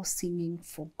you are now singing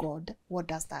for God, what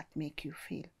does that make you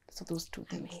feel? So those two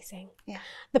things. Amazing. Yeah.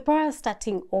 The power of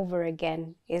starting over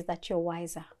again is that you're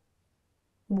wiser,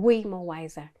 way more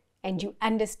wiser, and you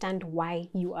understand why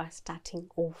you are starting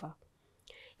over.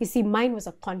 You see, mine was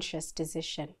a conscious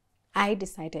decision. I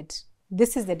decided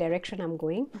this is the direction I'm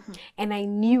going. And I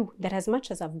knew that as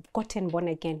much as I've gotten born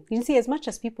again, you see, as much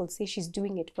as people say she's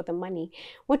doing it for the money,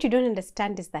 what you don't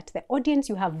understand is that the audience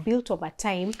you have built over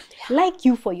time like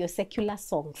you for your secular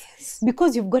songs.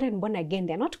 Because you've gotten born again,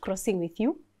 they're not crossing with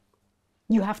you.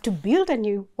 You have to build a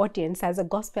new audience as a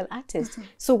gospel artist.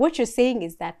 So what you're saying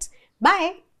is that,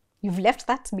 bye, you've left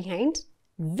that behind,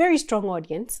 very strong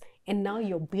audience, and now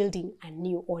you're building a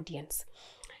new audience.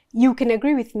 You can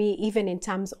agree with me even in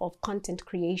terms of content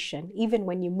creation, even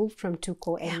when you move from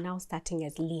Tuko and now starting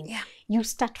as Lynn. You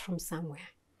start from somewhere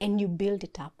and you build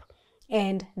it up.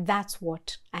 And that's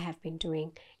what I have been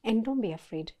doing. And don't be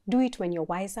afraid. Do it when you're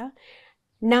wiser.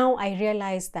 Now I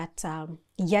realize that,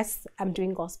 yes, I'm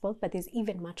doing gospel, but there's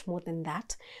even much more than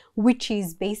that, which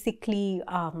is basically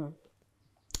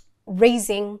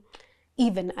raising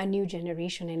even a new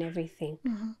generation and everything.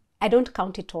 I don't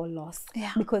count it all loss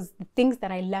because the things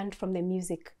that I learned from the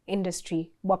music industry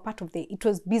were part of it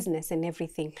was business and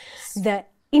everything. The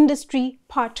industry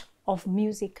part of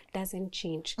music doesn't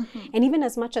change. And even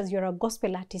as much as you're a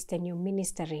gospel artist and you're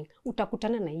ministering,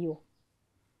 utakutana na hiyo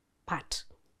part.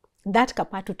 That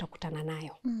part utakutana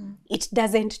nayo. It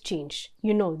doesn't change.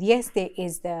 You know, yes, there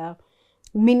is the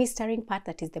ministering part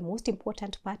that is the most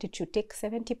important part. It should take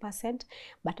 70%,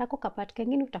 but ako kapat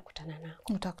kengine utakutana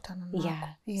nako. Utakutana nako.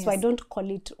 Yeah. Yes. So I don't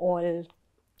call it all,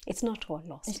 it's not all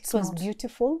lost. It was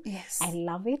beautiful. Yes. I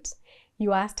love it.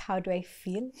 You asked, how do I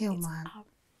feel? Yeah, It's man.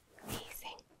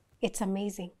 amazing. It's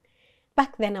amazing.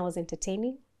 Back then I was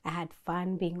entertaining. I had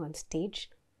fun being on stage.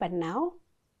 But now,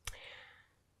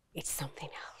 it's something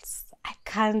else. I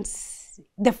can't...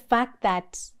 The fact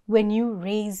that when you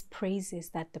raise praises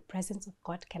that the presence of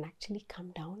God can actually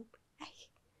come down,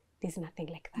 there's nothing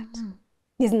like that.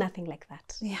 There's nothing like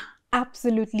that. Yeah.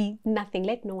 Absolutely nothing.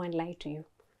 Let no one lie to you.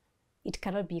 It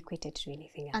cannot be equated to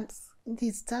anything else. And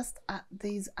there's just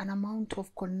there's an amount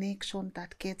of connection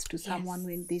that gets to someone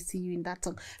when they see you in that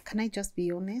song. Can I just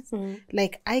be honest?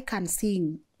 Like, I can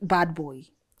sing Bad Boy.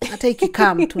 Like,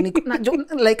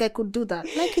 I could do that.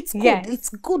 Like, it's good. Yes. It's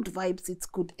good vibes. It's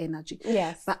good energy.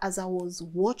 Yes. But as I was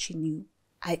watching you,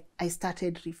 I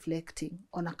started reflecting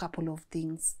on a couple of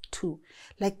things too.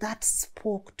 Like, that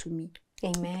spoke to me.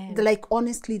 Amen. Like,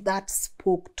 honestly, that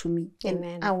spoke to me. Amen.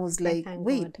 And I was like,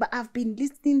 wait, God. but I've been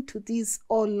listening to this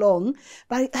all along.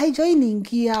 But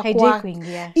haijaingia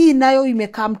Haijaikuingia. hii nayo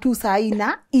imekam tu saa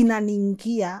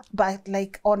inaningia. But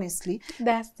like, honestly,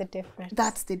 That's the difference.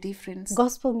 that's the difference.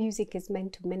 Gospel music is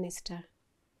meant to minister.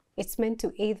 It's meant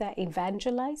to either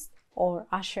evangelize or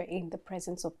usher in the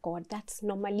presence of God. That's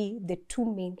normally the two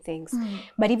main things.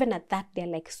 But even at that, there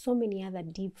are like so many other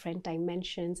different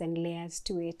dimensions and layers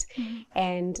to it.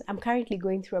 And I'm currently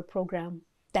going through a program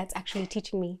that's actually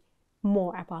teaching me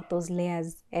more about those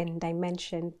layers and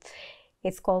dimensions.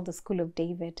 It's called the School of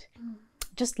David.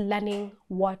 Just learning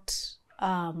what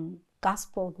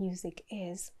gospel music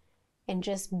is and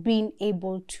just being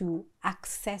able to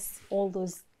access all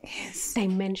those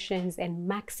dimensions and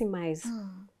maximize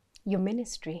your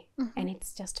ministry. And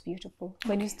it's just beautiful.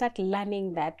 When you start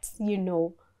learning that, you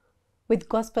know, with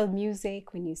gospel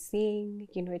music, when you sing,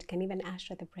 you know, it can even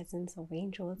usher the presence of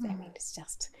angels. I mean, it's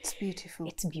beautiful.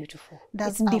 It's beautiful.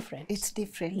 It's different. It's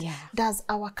different. Yeah. Does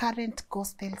our current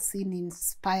gospel scene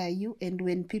inspire you? And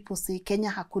when people say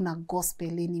Kenya hakuna gospel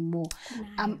anymore,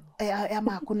 ama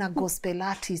hakuna gospel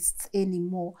artists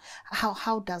anymore,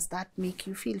 how does that make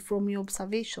you feel from your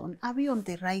observation? Are we on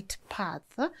the right path?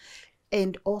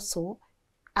 And also,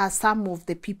 are some of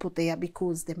the people there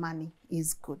because the money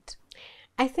is good?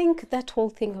 I think that whole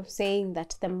thing of saying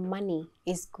that the money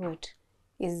is good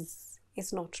is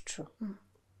not true.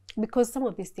 Because some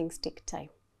of these things take time.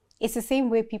 It's the same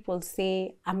way people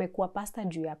say, amekuwa pastor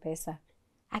juu ya pesa.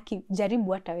 Aki,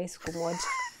 jaribu hata wewe siku moja.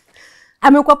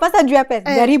 Amekuwa pastor juu ya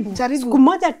pesa, jaribu. Siku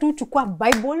moja tu chukua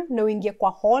Bible na uingie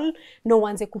kwa hall na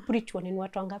uanze kupreach, ni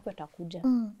watu wangapi watakuja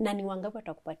na ni wangapi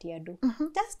watakupatia do.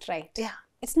 Just try it. Yeah.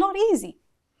 It's not easy.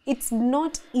 It's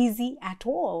not easy at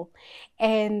all.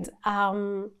 And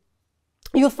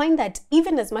you'll find that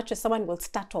even as much as someone will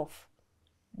start off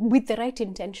with the right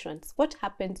intentions, what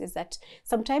happens is that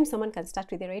sometimes someone can start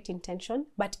with the right intention,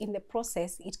 but in the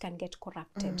process, it can get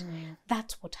corrupted.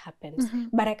 That's what happens.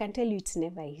 But I can tell you it's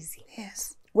never easy.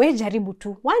 Yes. We jaribu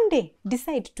tu. One day,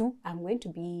 decide to, I'm going to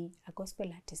be a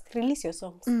gospel artist. Release your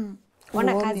songs.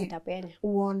 Wana kazi tapenya.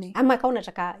 Ama kama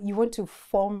unataka, you want to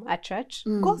form a church,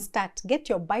 go start. Get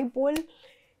your Bible,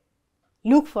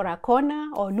 look for a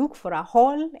corner or look for a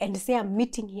hall and say, I'm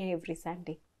meeting here every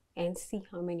Sunday. And see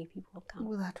how many people come.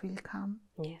 Oh, that will come.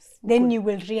 Yes. Then you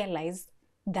will realize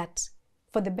that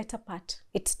for the better part,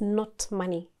 it's not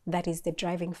money that is the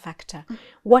driving factor.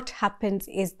 What happens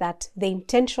is that the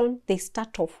intention, they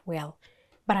start off well,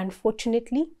 but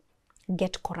unfortunately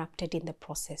get corrupted in the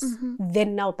process.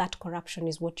 Then now that corruption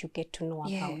is what you get to know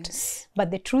about.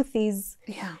 But the truth is,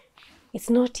 it's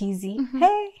not easy.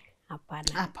 Hey,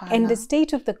 apana. And the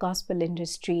state of the gospel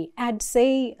industry, I'd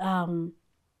say,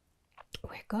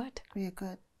 we're good. We're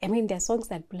good. I mean, there are songs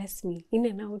that bless me in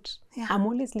and out. I'm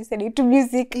always listening to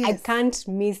music. I can't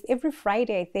miss. Every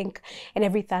Friday, I think, and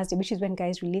every Thursday, which is when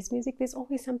guys release music, there's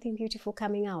always something beautiful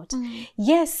coming out.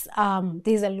 Yes,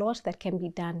 there's a lot that can be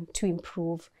done to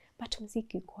improve, but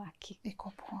music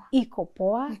iko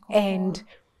poa. And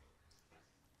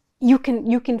you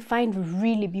can find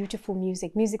really beautiful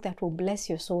music that will bless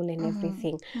your soul and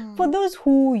everything. For those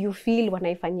who you feel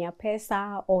wanaifanyia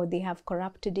pesa or they have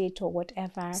corrupted it or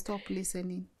whatever, stop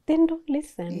listening. Then don't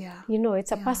listen. You know,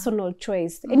 it's a personal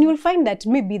choice. And you'll find that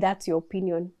maybe that's your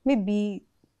opinion. Maybe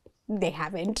they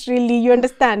haven't really, you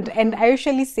understand? And I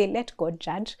usually say, let God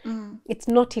judge. It's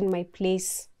not in my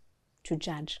place to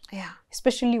judge.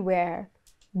 Especially where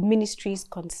ministry is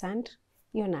concerned.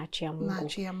 You're naachia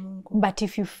Mungu. But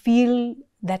if you feel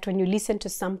that when you listen to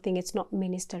something, it's not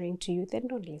ministering to you, then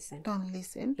don't listen. Don't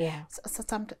listen. So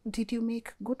did you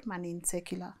make good money in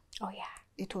secular? Oh, yeah.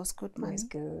 It was good money. It was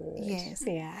good. Yes.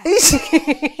 Yeah.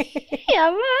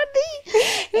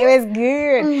 It was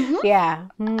good. Yeah.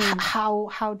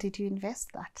 How did you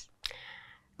invest that?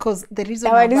 Because the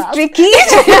reason that one is tricky.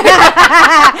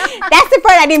 That's the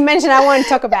part I didn't mention I want to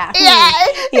talk about.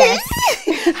 Yes.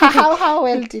 How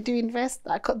well did you invest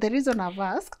that? The reason I've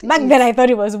asked. Back then I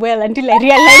thought it was well until I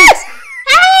realized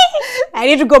I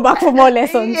need to go back for more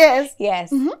lessons.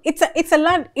 Yes.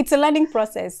 It's a learning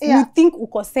process. You think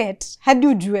uko set. How do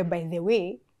you do it, by the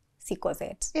way? Siko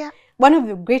set. One of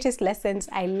the greatest lessons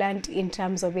I learned in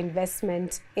terms of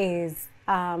investment is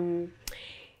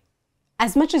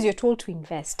as much as you're told to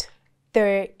invest,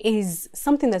 there is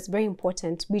something that's very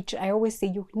important, which I always say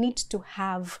you need to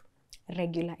have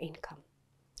regular income.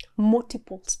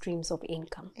 Multiple streams of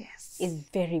income is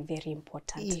very, very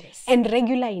important. And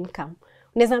regular income.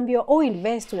 Unaweza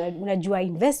invest, unajua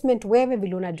investment wewe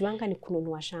vile unajuanga ni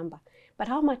kununua shamba. But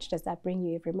how much does that bring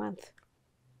you every month?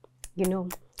 You know,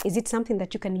 is it something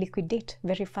that you can liquidate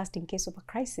very fast in case of a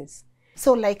crisis?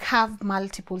 So like have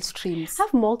multiple streams.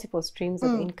 Have multiple streams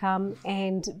of income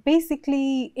and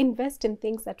basically invest in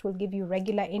things that will give you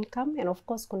regular income. And of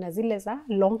course, kuna zile za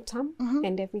long term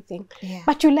and everything.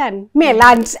 But you learn. Me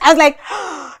learned. I was like,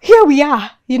 oh, here we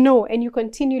are, you know, and you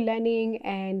continue learning.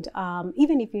 And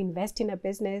even if you invest in a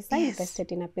business, I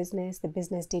invested in a business, the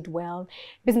business did well.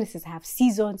 Businesses have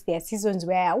seasons. There are seasons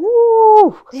where,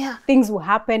 things will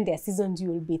happen. There are seasons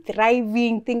you will be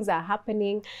thriving. Things are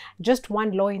happening. Just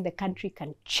one law in the country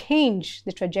can change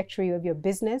the trajectory of your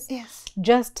business.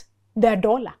 Just the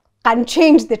dollar can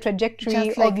change the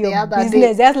trajectory of your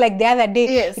business. Just like the other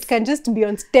day, it can just be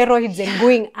on steroids and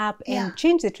going up and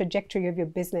change the trajectory of your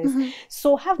business.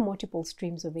 So have multiple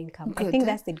streams of income. I think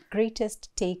that's the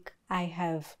greatest take I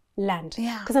have learned.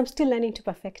 Yeah. Because I'm still learning to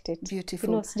perfect it. Beautiful.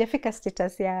 You know, sijafika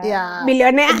status ya Yeah.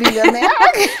 millionaire. Billionaire.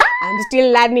 I'm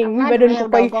still learning. Bado niko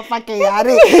kwa Unaogopa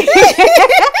KRA.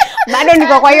 bado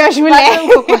niko kwa hiyo shule. Bado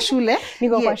uko kwa shule.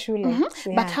 Niko kwa shule. Yeah.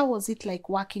 But how was it like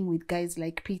working with guys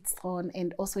like Pitson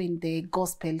and also in the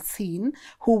gospel scene?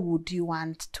 Who would you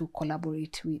want to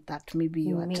collaborate with that maybe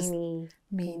you are just...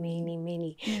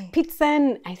 Many.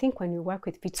 Pitson, I think when we work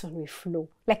with Pitson, we flow.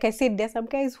 Like I said, there's some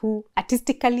guys who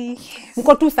artistically,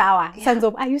 mko tu sawa. Sons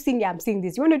of, you sing, yeah, I'm singing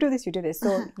this. You want to do this, you do this.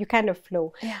 So you kind of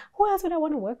flow. Yeah. Who else would I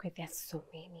want to work with? There's so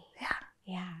many.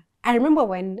 Yeah. I remember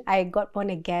when I got born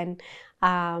again,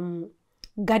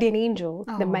 Guardian Angel,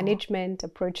 the management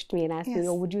approached me and asked me,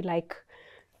 oh, would you like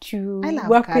to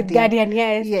work with Guardian?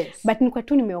 Yes. But nilikuwa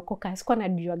tu nimeokoka, sikuwa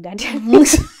najua Guardian.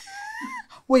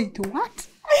 Wait, what?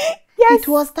 Yes. It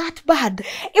was that bad.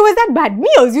 It was that bad. Me,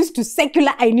 I was used to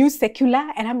secular. I knew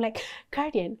secular. And I'm like,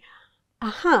 Guardian,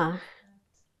 I'll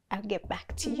get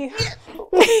back to you.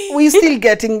 We're still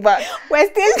getting back. We're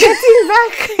still getting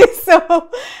back. So,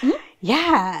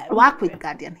 yeah. Work with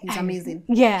Guardian. He's amazing.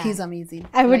 Yeah. He's amazing.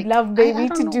 I would love baby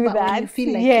to do but that. When you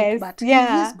feel like it, but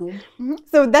he's good.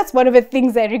 So that's one of the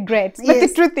things I regret. But the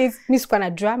truth is, mi sikuwa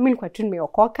najua, mi nilikuwa tu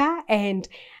nimeokoka, and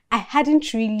I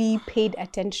hadn't really paid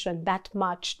attention that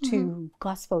much to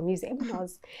gospel music. I mean, I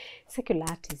was secular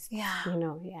artist. You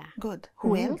know, Good.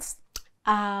 Who else?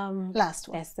 Last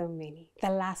one. There's so many. The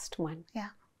last one. Yeah.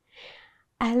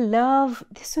 I love,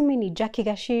 there's so many. Jackie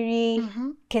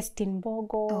Gashiri, Kestin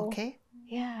Bogo. Okay.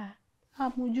 Yeah.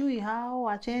 Hamujui hao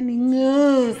acheni.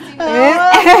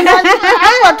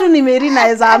 Watu ni Mary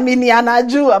naeza amini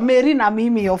anajua. Mary na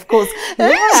mimi, of course.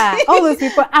 Yeah, all those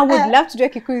people. I would love to do a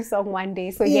Kikuyu song one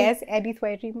day. So yes, Edith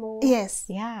Wairimo. Yes.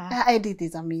 Yeah. Edith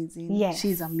is amazing. Yes.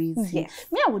 She's amazing. Yes.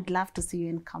 Me, I would love to see you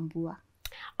in Kambua.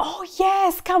 Oh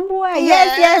yes, Kambua.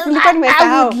 Yes.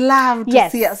 I would love to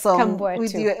see a song Kambua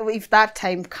with too. you if that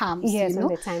time comes. Yes, you know?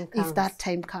 when the time comes. If that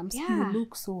time comes. Yeah. You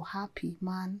look so happy,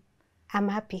 man. I'm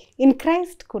happy. In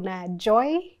Christ, kuna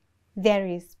joy. There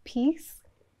is peace.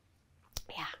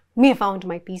 Yeah. Me, I found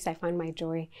my peace. I found my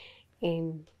joy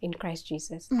in Christ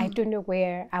Jesus. I don't know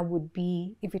where I would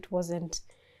be if it wasn't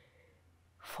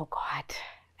for God.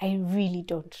 I really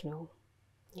don't know.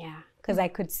 Yeah. Because I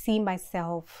could see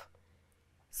myself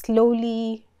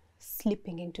slowly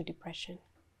slipping into depression.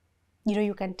 You know,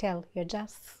 you can tell you're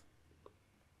just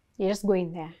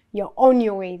going there. You're on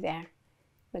your way there.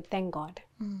 But thank God.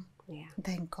 Yeah.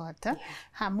 Thank God.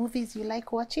 Movies you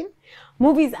like watching?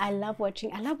 Movies I love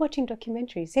watching. I love watching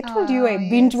documentaries. I told you I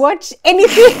binge watch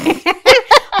anything.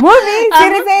 Movies,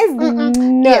 series,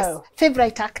 no. Yes.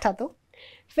 Favorite actor though?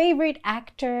 Favorite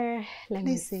actor? Let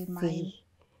me say see. mine.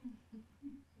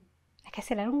 Like I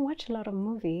said, I don't watch a lot of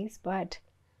movies, but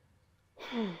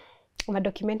I'm a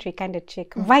documentary kind of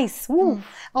chick. Vice.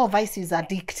 Oh, Vice is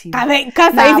addictive. I'm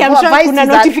sure kuna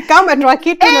notification.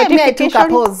 Me, I took a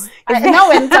pause. Now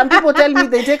when some people tell me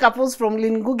they take a pause from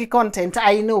Lynn Ngugi content,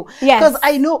 I know. Because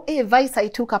I know, Vice, I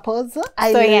took a pause.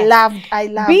 I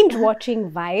love. Binge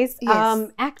watching Vice.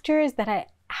 Yes. Actors that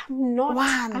I'm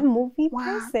not a movie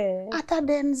person. Ata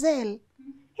Denzel.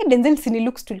 Hey, Denzel sini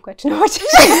looks tulikuwa tunawacha.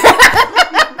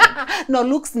 No,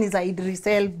 looks ni za Idris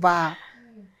Elba.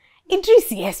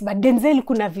 Idris, yes, but Denzel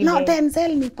kuna vile. No,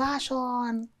 Denzel ni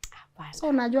passion. So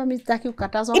unajua mimi sitaki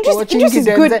ukatazwa watching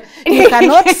Denzel. You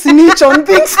cannot snitch on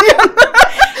things.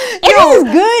 It is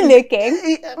good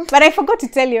looking. But I forgot to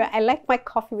tell you, I like my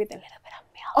coffee with a little bit of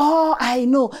milk. Oh, I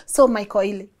know. So my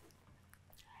coil.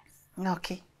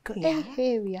 Okay. Good. Yeah.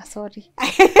 Hey, we are sorry.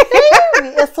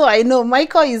 So I know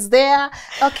Michael is there.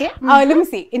 Okay. Oh, let me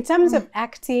see. In terms of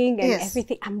acting and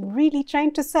everything, I'm really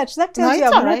trying to search. That tells you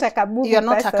I'm not a movie person. You're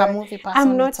not a movie person.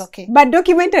 I'm not. It's okay. But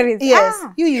documentaries. Yes.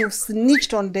 You've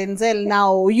snitched on Denzel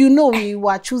now. You know we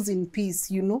were choosing peace,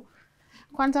 you know.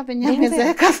 Kwanza penye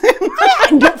amezeka.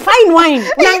 Fine wine.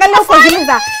 Unaangalia kwa zile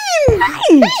za.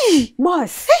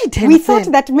 Boss. We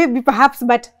thought that maybe perhaps,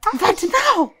 but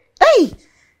now.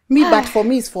 But for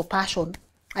me, it's for passion.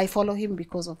 I follow him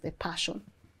because of the passion.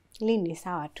 Lynn is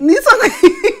sawa tu.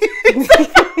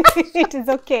 It is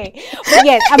okay. But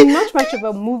yes, I'm not much of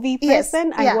a movie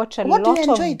person. I watch a lot of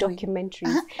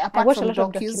documentaries. I watch a lot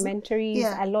of documentaries.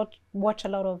 I watch a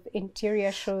lot of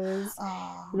interior shows,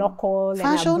 local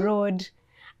and abroad.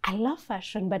 I love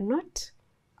fashion, but not...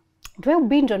 Do I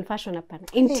binge on fashion upon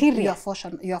interior?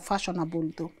 You're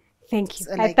fashionable though. Thank you.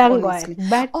 I thank God.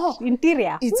 But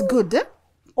interior. It's good.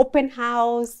 Open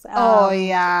House. Oh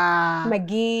yeah.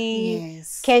 McGee.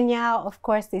 Yes. Kenya, of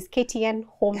course, there's KTN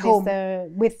Home.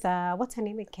 There's with what's her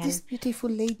name again? This beautiful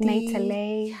lady.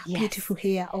 Naitale. Yes. Beautiful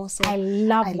hair also. I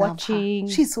love watching.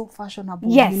 She's so fashionable.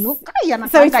 Yes. You know?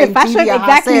 So it's the fashion,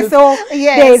 exactly. Herself. So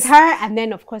yes. there's her, and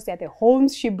then of course there are the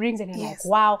homes she brings, and you're yes.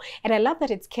 like, wow. And I love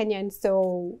that it's Kenyan.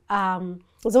 So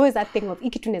there's always that thing of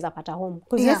ikituneza pata home,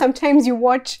 because you know, sometimes you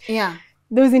watch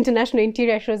those international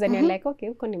interior shows and you're like, okay,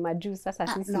 uko ni majuu sasa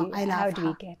sisi. No, I love how her. do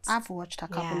we get? I've watched a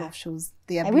couple of shows.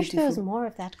 They are I beautiful. wish there was more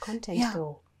of that content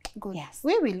though. Good. Yes.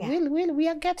 We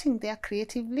are getting there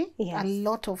creatively. Yes. A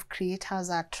lot of creators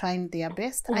are trying their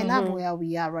best. I love where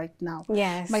we are right now.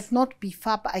 Yes. Might not be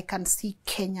far, but I can see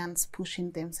Kenyans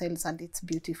pushing themselves, and it's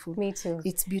beautiful. Me too.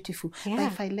 It's beautiful. Yeah. But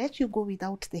if I let you go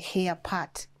without the hair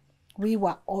part, we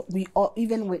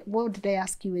even when, what did I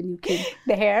ask you when you came?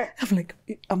 The hair. I'm like,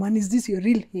 Amani, is this your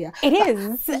real hair? It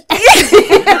is.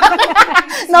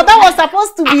 No, that was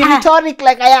supposed to be rhetoric.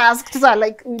 Like I asked her,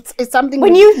 like it's something.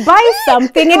 When you buy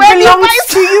something, it belongs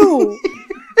to you.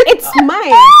 It's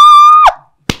mine.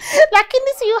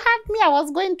 Lakini si you had me, I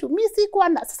was going to me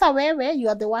sikuwa sasa wewe, you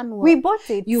are the one who we bought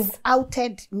it. You've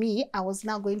outed me. I was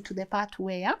now going to the part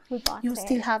where you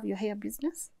still have your hair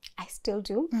business. I still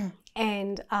do.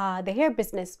 And the hair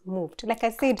business moved. Like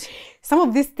I said, some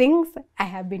of these things I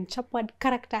have been chaptered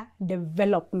character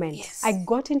development. Yes. I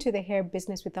got into the hair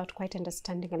business without quite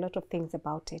understanding a lot of things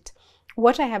about it.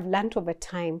 What I have learned over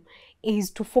time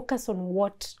is to focus on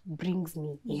what brings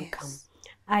me income. Yes.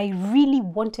 I really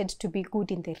wanted to be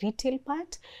good in the retail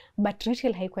part, but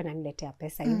retail haikuwa inaniletea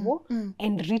pesa hivyo.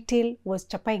 And retail was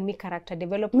chapaing me character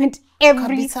development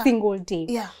every single day.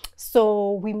 Yeah.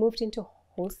 So we moved into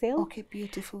wholesale. Okay,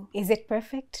 beautiful. Is it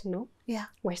perfect? No. Yeah.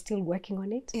 We're still working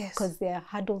on it. Yes. Because there are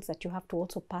hurdles that you have to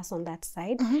also pass on that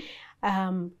side.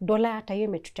 Dola hata hiyo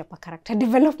imetuchapa character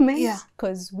development. Yeah.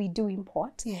 Because we do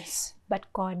import. Yes. But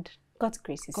God's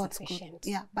grace is sufficient.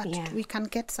 Good. Yeah, but we can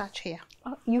get such hair.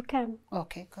 Oh, you can.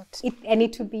 Okay, good. And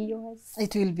it will be yours.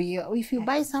 It will be if you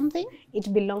buy something,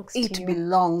 it belongs to you. It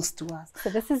belongs to us.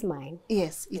 So this is mine.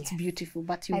 Yes, it's beautiful,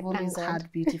 but you've always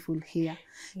had beautiful hair.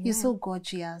 You're so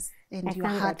gorgeous, and your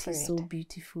heart is so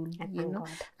beautiful, you know.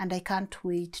 And I can't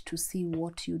wait to see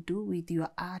what you do with your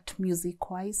art,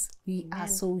 music-wise. We are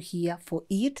so here for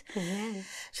it.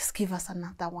 Just give us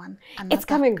another one. It's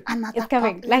coming. It's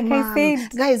coming. Like I said,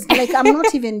 guys, like I'm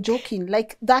not even joking.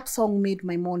 Like that song made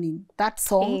my morning. That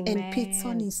song. And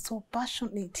Pitson is so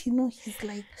passionate. You know, he's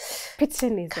like,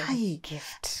 Pitson is a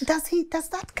gift. Does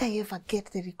that guy ever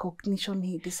get the recognition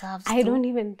he deserves? I don't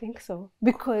even think so,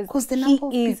 because the number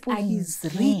of people he's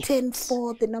written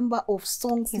for, the number of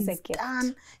songs he's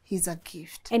done, he's a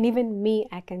gift. And even me,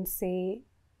 I can say,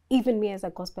 even me as a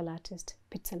gospel artist,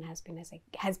 Pitson has been if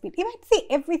I'd say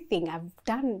everything I've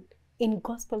done in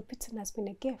gospel, Pitson has been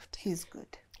a gift. He's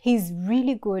good. He's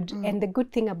really good. And the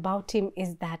good thing about him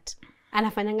is that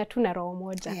anafanyanga tu na roho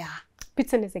moja. Yeah.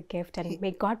 Pitson is a gift, and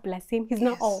may God bless him. He's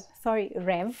not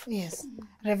Rev. Yes.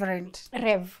 Reverend.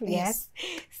 Rev, yes.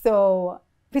 So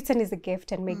Pitson is a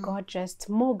gift, and may God just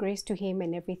more grace to him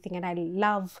and everything. And I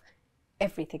love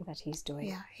everything that he's doing.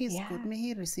 Yeah, he's good. May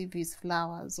he receive his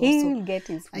flowers also. He'll get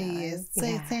his flowers. Yes.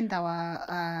 So send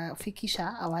our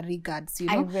Fikisha, our regards, you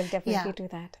know. I will definitely do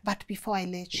that. But before I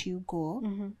let you go,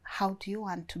 how do you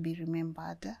want to be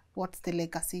remembered? What's the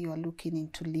legacy you're looking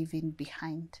into leaving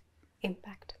behind?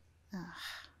 Impact. Ah,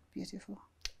 beautiful.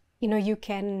 You know, you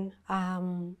can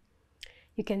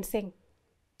sing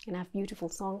and have beautiful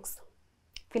songs,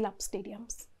 fill up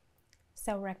stadiums,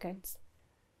 sell records.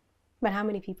 But how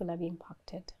many people have you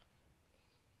impacted?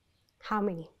 How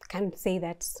many can say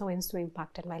that so-and-so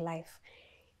impacted my life?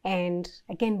 And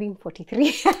again, being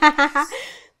 43,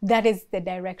 that is the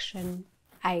direction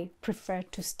I prefer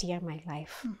to steer my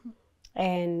life.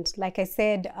 And like I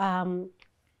said,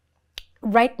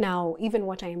 right now, even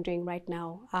what I am doing right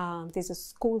now, there's a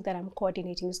school that I'm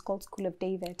coordinating. It's called School of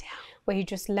David, where you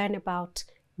just learn about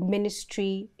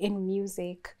ministry in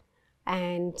music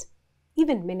and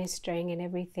even ministering and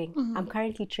everything. I'm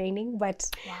currently training, but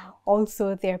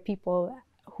also there are people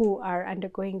who are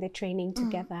undergoing the training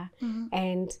together.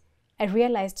 And I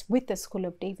realized with the School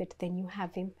of David, then you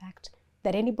have impact,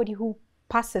 that anybody who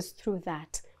passes through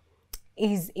that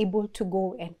is able to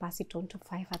go and pass it on to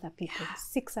 5 other people,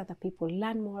 6 other people,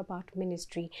 learn more about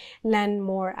ministry, learn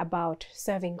more about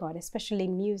serving God, especially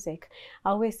music. I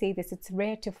always say this, it's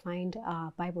rare to find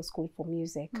a Bible school for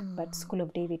music, but School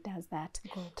of David does that.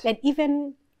 And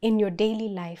even in your daily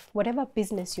life, whatever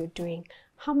business you're doing,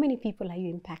 how many people are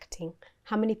you impacting?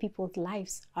 How many people's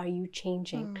lives are you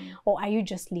changing? Or are you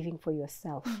just living for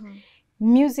yourself?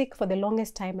 Music, for the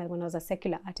longest time when I was a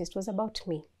secular artist, was about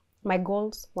me. my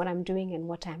goals, what I'm doing and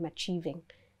what I'm achieving.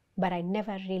 But I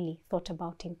never really thought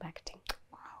about impacting.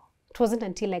 It wasn't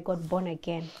until I got born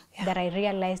again that I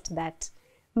realized that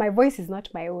my voice is not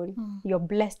my own. You're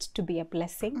blessed to be a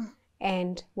blessing.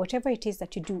 And whatever it is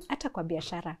that you do, hata kwa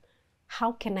biashara,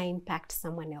 how can I impact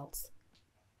someone else?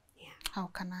 Yeah. How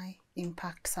can I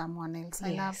impact someone else?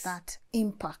 I love that.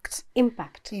 Impact.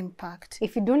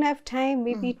 If you don't have time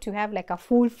maybe to have like a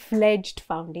full-fledged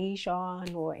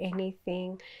foundation or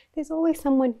anything, there's always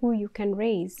someone who you can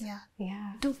raise.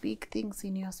 Yeah. Do big things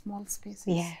in your small spaces.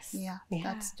 Yes.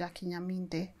 That's Jackie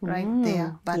Nyaminde right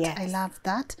there. But I love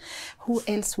that. Who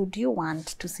else would you want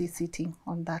to see sitting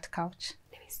on that couch?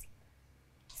 Let me see.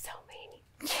 So many.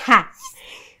 Ha!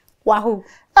 Wahoo.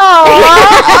 Oh,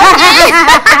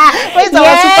 where's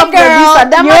our super producer?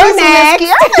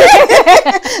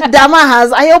 Dama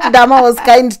has. I hope Dama was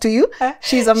kind to you.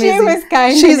 She's amazing. She was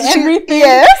kind. She's everything.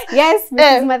 Yes,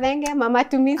 Mrs. Madenge, Mama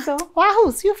Tumiso.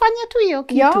 Wow, you fanya tu hiyo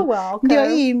kitu. You're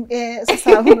welcome.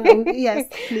 Yes,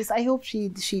 please. I hope she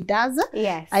does.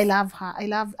 Yes. I love her. I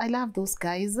love those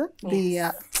guys.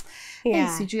 They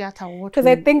because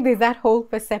I think there's that whole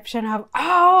perception of,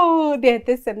 oh, they're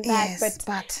this and that.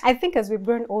 But I think as we've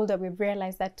grown older, we've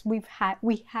realized that we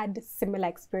had similar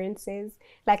experiences.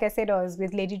 Like I said, I was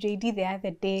with Lady JD the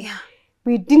other day.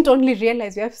 We didn't only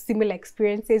realize we have similar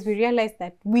experiences, we realized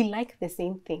that we like the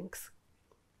same things.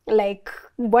 Like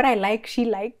what I like, she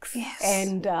likes.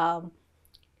 And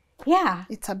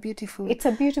it's a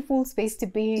beautiful space to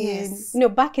be in. You know,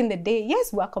 back in the day,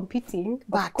 yes, we were competing,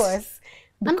 of course.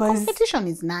 And competition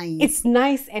is nice. It's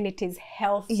nice and it is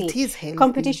healthy. It is healthy.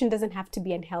 Competition doesn't have to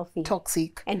be unhealthy.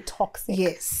 Toxic.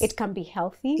 Yes. It can be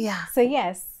healthy. Yeah. So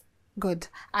yes. Good.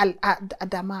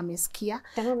 Dama amesikia.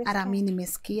 Aramini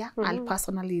meskia. I'll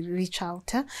personally reach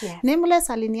out. Nameless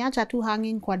aliniacha tu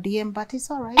hanging kwa DM, but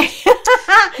it's all right.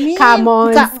 Come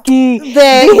on, Ski.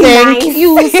 Thank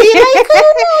you. See, like,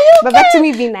 Baba to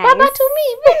me, be nice. Baba to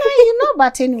me, be nice, you know.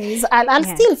 But anyways, I'll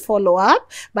still follow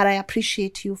up. But I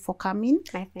appreciate you for coming.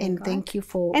 Thank you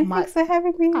for thanks for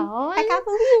having me. Oh, I can't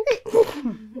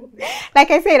believe.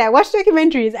 Like I said, I watch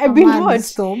documentaries. I've been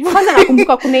watched. Kwanza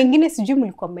nakumbuka kuna ingine sijui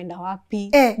mlikuwa mmeenda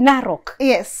wapi. Narok.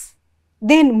 Yes.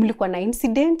 Then mlikuwa na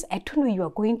incident. I don't know you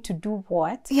are going to do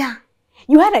what. Yeah.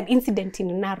 You had an incident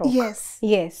in Narok.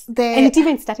 Yes. And it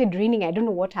even started raining. I don't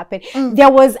know what happened.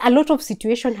 There was a lot of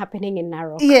situation happening in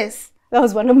Narok. Yes. That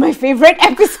was one of my favorite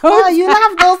episodes. Oh, you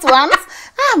love those ones?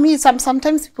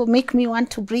 Sometimes people make me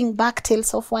want to bring back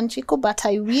Tales of Wanjiku, but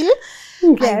I will.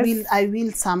 I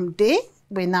will someday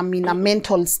when I'm in a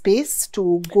mental space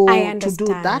to go to do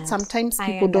that. Sometimes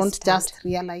people don't just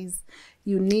realize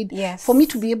you need, for me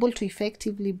to be able to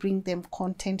effectively bring them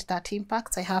content that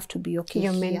impacts, I have to be okay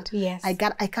here. I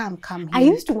can't come here. I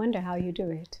used to wonder how you do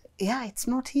it. Yeah, it's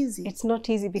not easy. It's not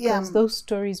easy because those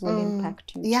stories will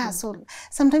impact you. Yeah, so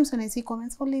sometimes when I see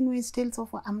comments, all in ways tales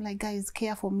of, I'm like, guys,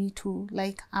 care for me too.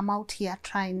 Like, I'm out here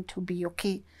trying to be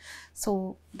okay.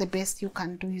 So the best you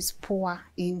can do is pour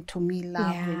into me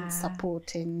love and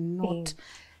support and not...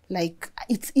 Like,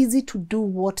 it's easy to do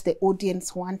what the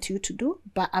audience want you to do,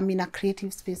 but I'm in a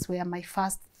creative space where my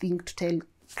first thing to tell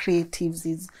creatives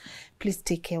is, please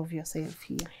take care of yourself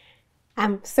here.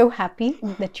 I'm so happy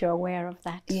that you're aware of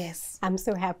that. Yes. I'm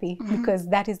so happy because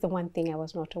that is the one thing I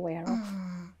was not aware of.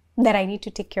 That I need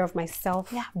to take care of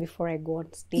myself before I go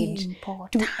on stage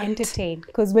to entertain.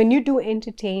 Because when you do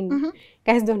entertain,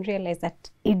 guys don't realize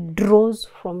that it draws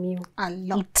from you. A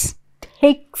lot. It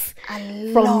takes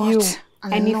from you.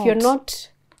 And if you're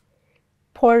not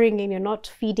pouring in, you're not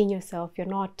feeding yourself, you're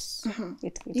not...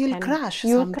 You'll crash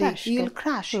someday. You'll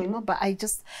crash, you know. But I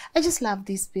just love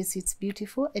this space. It's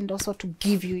beautiful. And also to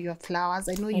give you your flowers.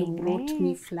 I know you brought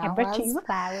me flowers. I brought you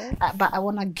flowers. But I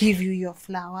want to give you your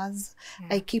flowers.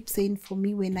 I keep saying, for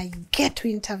me, when I get to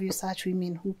interview such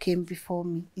women who came before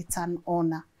me, it's an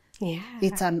honor.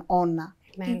 It's an honor.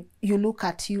 You look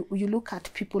at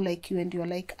people like you and you're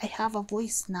like, I have a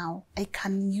voice now. I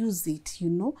can use it, you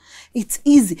know. It's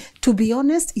easy. To be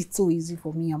honest, it's so easy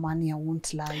for me, Amani. I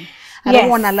won't lie. I don't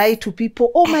want to lie to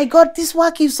people. Oh my God, this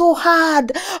work is so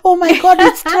hard. Oh my God,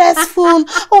 it's stressful.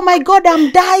 Oh my God, I'm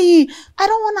dying. I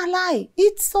don't want to lie.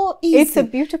 It's so easy. It's a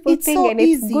beautiful thing so and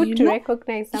it's good to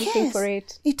recognize something for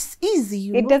it. It's easy,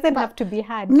 you know. It doesn't have to be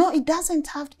hard. No, it doesn't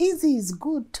have. Easy is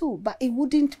good too, but it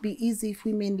wouldn't be easy if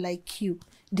women like you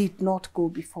did not go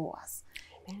before us.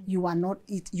 You are not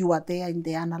you are there in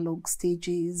the analog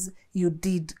stages. You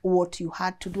did what you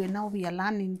had to do, and now we are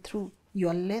learning through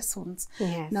your lessons.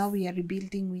 Now we are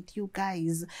rebuilding with you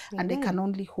guys, and I can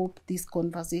only hope this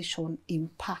conversation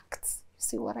impacts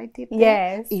See what I did there?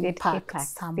 Yes, it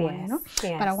Impacts someone, yes, you know.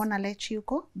 yes. But I want to let you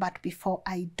go. But before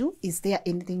I do, is there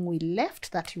anything we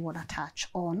left that you want to touch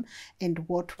on? And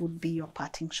what would be your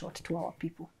parting shot to our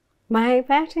people? My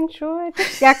parting shot?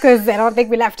 Yeah, because I don't think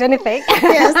we left anything.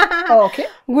 Yes. Oh, okay.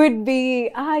 Would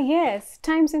be, yes,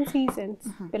 times and seasons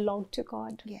belong to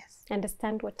God. Yes.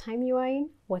 Understand what time you are in,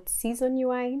 what season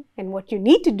you are in, and what you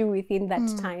need to do within that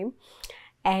time.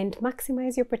 And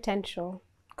maximize your potential.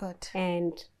 Good.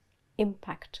 And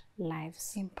impact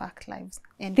lives. Impact lives.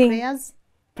 And prayers?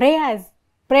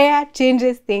 Prayer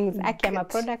changes things. I am a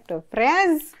product of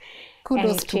prayers.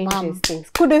 Kudos to mom.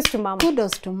 Kudos to mom.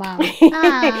 Kudos to mom.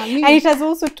 And it has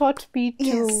also taught me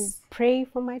to pray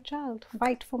for my child,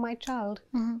 fight for my child.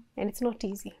 And it's not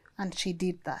easy. And she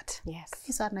did that. Yes.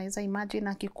 Sasa naweza imagine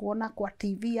akikuona kwa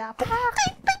TV hapo.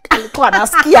 Alikuwa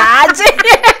anasikia aje.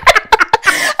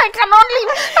 I can only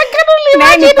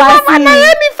imagine mama na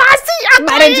yeye ni fasi.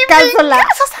 Marriage counselor.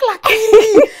 Sasa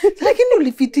lakini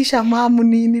ulipitisha mamu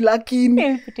nini lakini?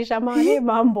 Nilipitisha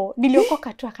mambo.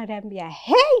 Niliokoka tu akaniambia,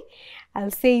 hey,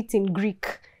 I'll say it in Greek.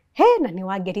 Hey, na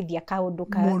niwagerithia kaundu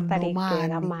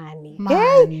katareke Amani.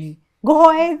 Hey,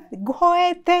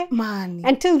 goete. Mani.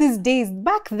 Until these days,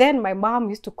 back then my mom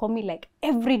used to call me like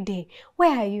every day.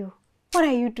 Where are you? What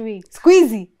are you doing?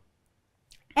 Squeezy.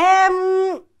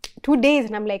 2 days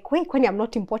and I'm like, wait, Kwani, I'm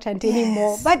not important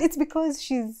anymore. But it's because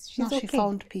she's now okay. She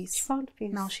found peace. She found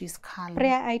peace. Now she's calm.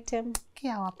 Prayer item.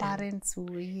 Our parents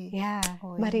yeah.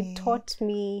 But it taught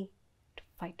me to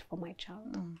fight for my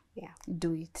child. Yeah.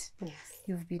 Do it. Yes.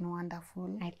 You've been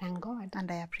wonderful. I thank God.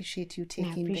 And I appreciate you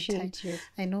taking the time. You.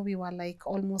 I know we were like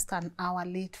almost an hour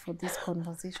late for this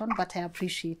conversation, but I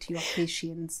appreciate your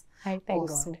patience. I thank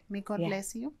also. God. May God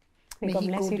bless you. May He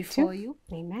go before you.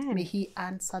 Amen. May He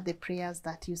answer the prayers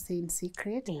that you say in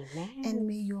secret. Amen. And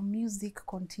may your music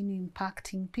continue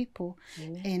impacting people.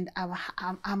 Amen. And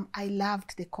I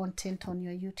loved the content on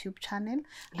your YouTube channel.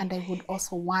 And I would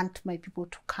also want my people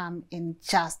to come and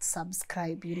just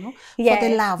subscribe, you know, for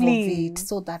the love of it,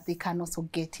 so that they can also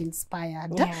get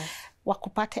inspired. Yes.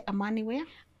 Wakupate Amani where?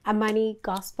 Amani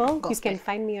Gospel. You can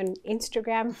find me on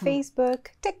Instagram, Facebook,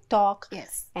 TikTok,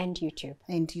 and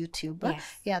YouTube. Yes.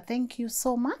 Yeah, thank you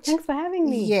so much. Thanks for having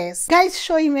me. Yes. Guys,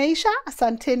 show imeisha.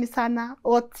 Asanteni sana.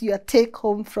 What's your take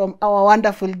home from our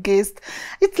wonderful guest?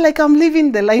 It's like I'm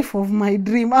living the life of my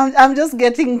dream. I'm just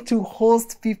getting to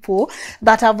host people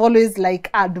that I've always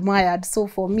like admired. So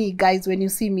for me, guys, when you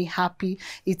see me happy,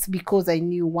 it's because I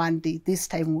knew one day this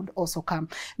time would also come.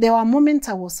 There were moments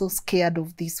I was so scared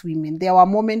of these women. There were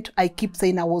moments I keep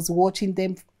saying I was watching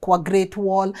them qua Great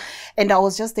Wall and I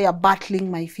was just there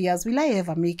battling my fears. Will I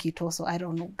ever make it also? I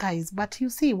don't know, guys. But you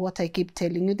see what I keep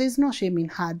telling you, there's no shame in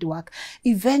hard work.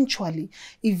 Eventually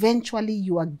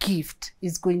your gift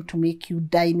is going to make you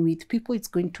dine with people. It's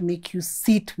going to make you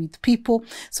sit with people.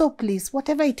 So please,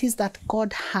 whatever it is that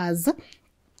God has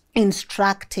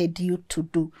instructed you to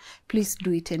do, please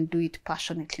do it, and do it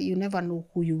passionately. You never know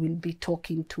who you will be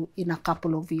talking to in a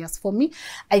couple of years. For me,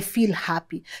 I feel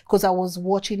happy because I was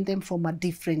watching them from a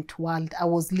different world. I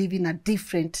was living a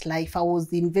different life. I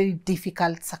was in very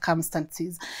difficult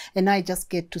circumstances, and I just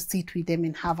get to sit with them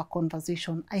and have a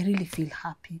conversation. I really feel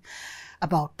happy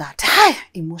about that. Hi,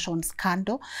 emotions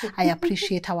candle. I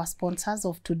appreciate our sponsors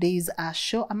of today's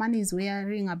show. Amani is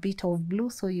wearing a bit of blue,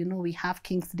 so you know we have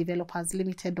Kings Developers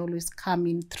Limited always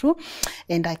coming through.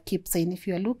 And I keep saying, if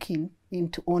you are looking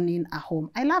into owning a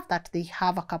home, I love that they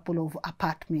have a couple of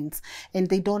apartments and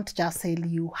they don't just sell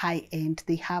you high end.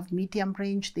 They have medium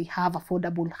range, they have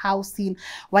affordable housing.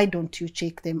 Why don't you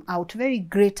check them out? Very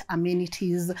great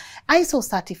amenities, ISO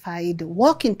certified.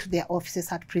 Walk into their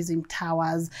offices at Prism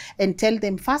Towers and tell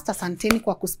them first, asanteni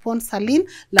kwa kusponsor Lynn,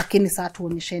 lakini saa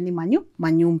tuonyesheni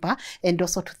manyumba, and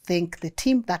also to thank the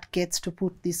team that gets to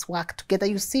put this work together.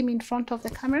 You see me in front of the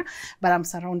camera, but I'm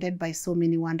surrounded by so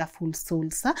many wonderful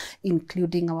souls,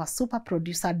 including our super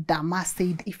producer Dama.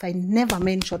 Said if I never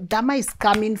mentioned, Dama is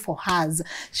coming for hers.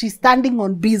 She's standing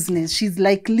on business. She's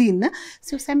like Lynn,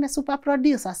 so send me super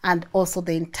producers, and also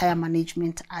the entire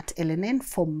management at LNN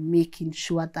for making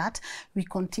sure that we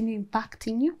continue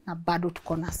impacting you. Na bado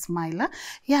tuko na smile.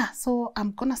 Yeah, so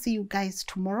I'm gonna see you guys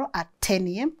tomorrow at 10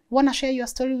 a.m. Wanna share your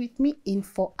story with me?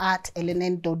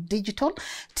 info@lnn.digital.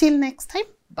 Till next time,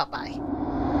 bye bye.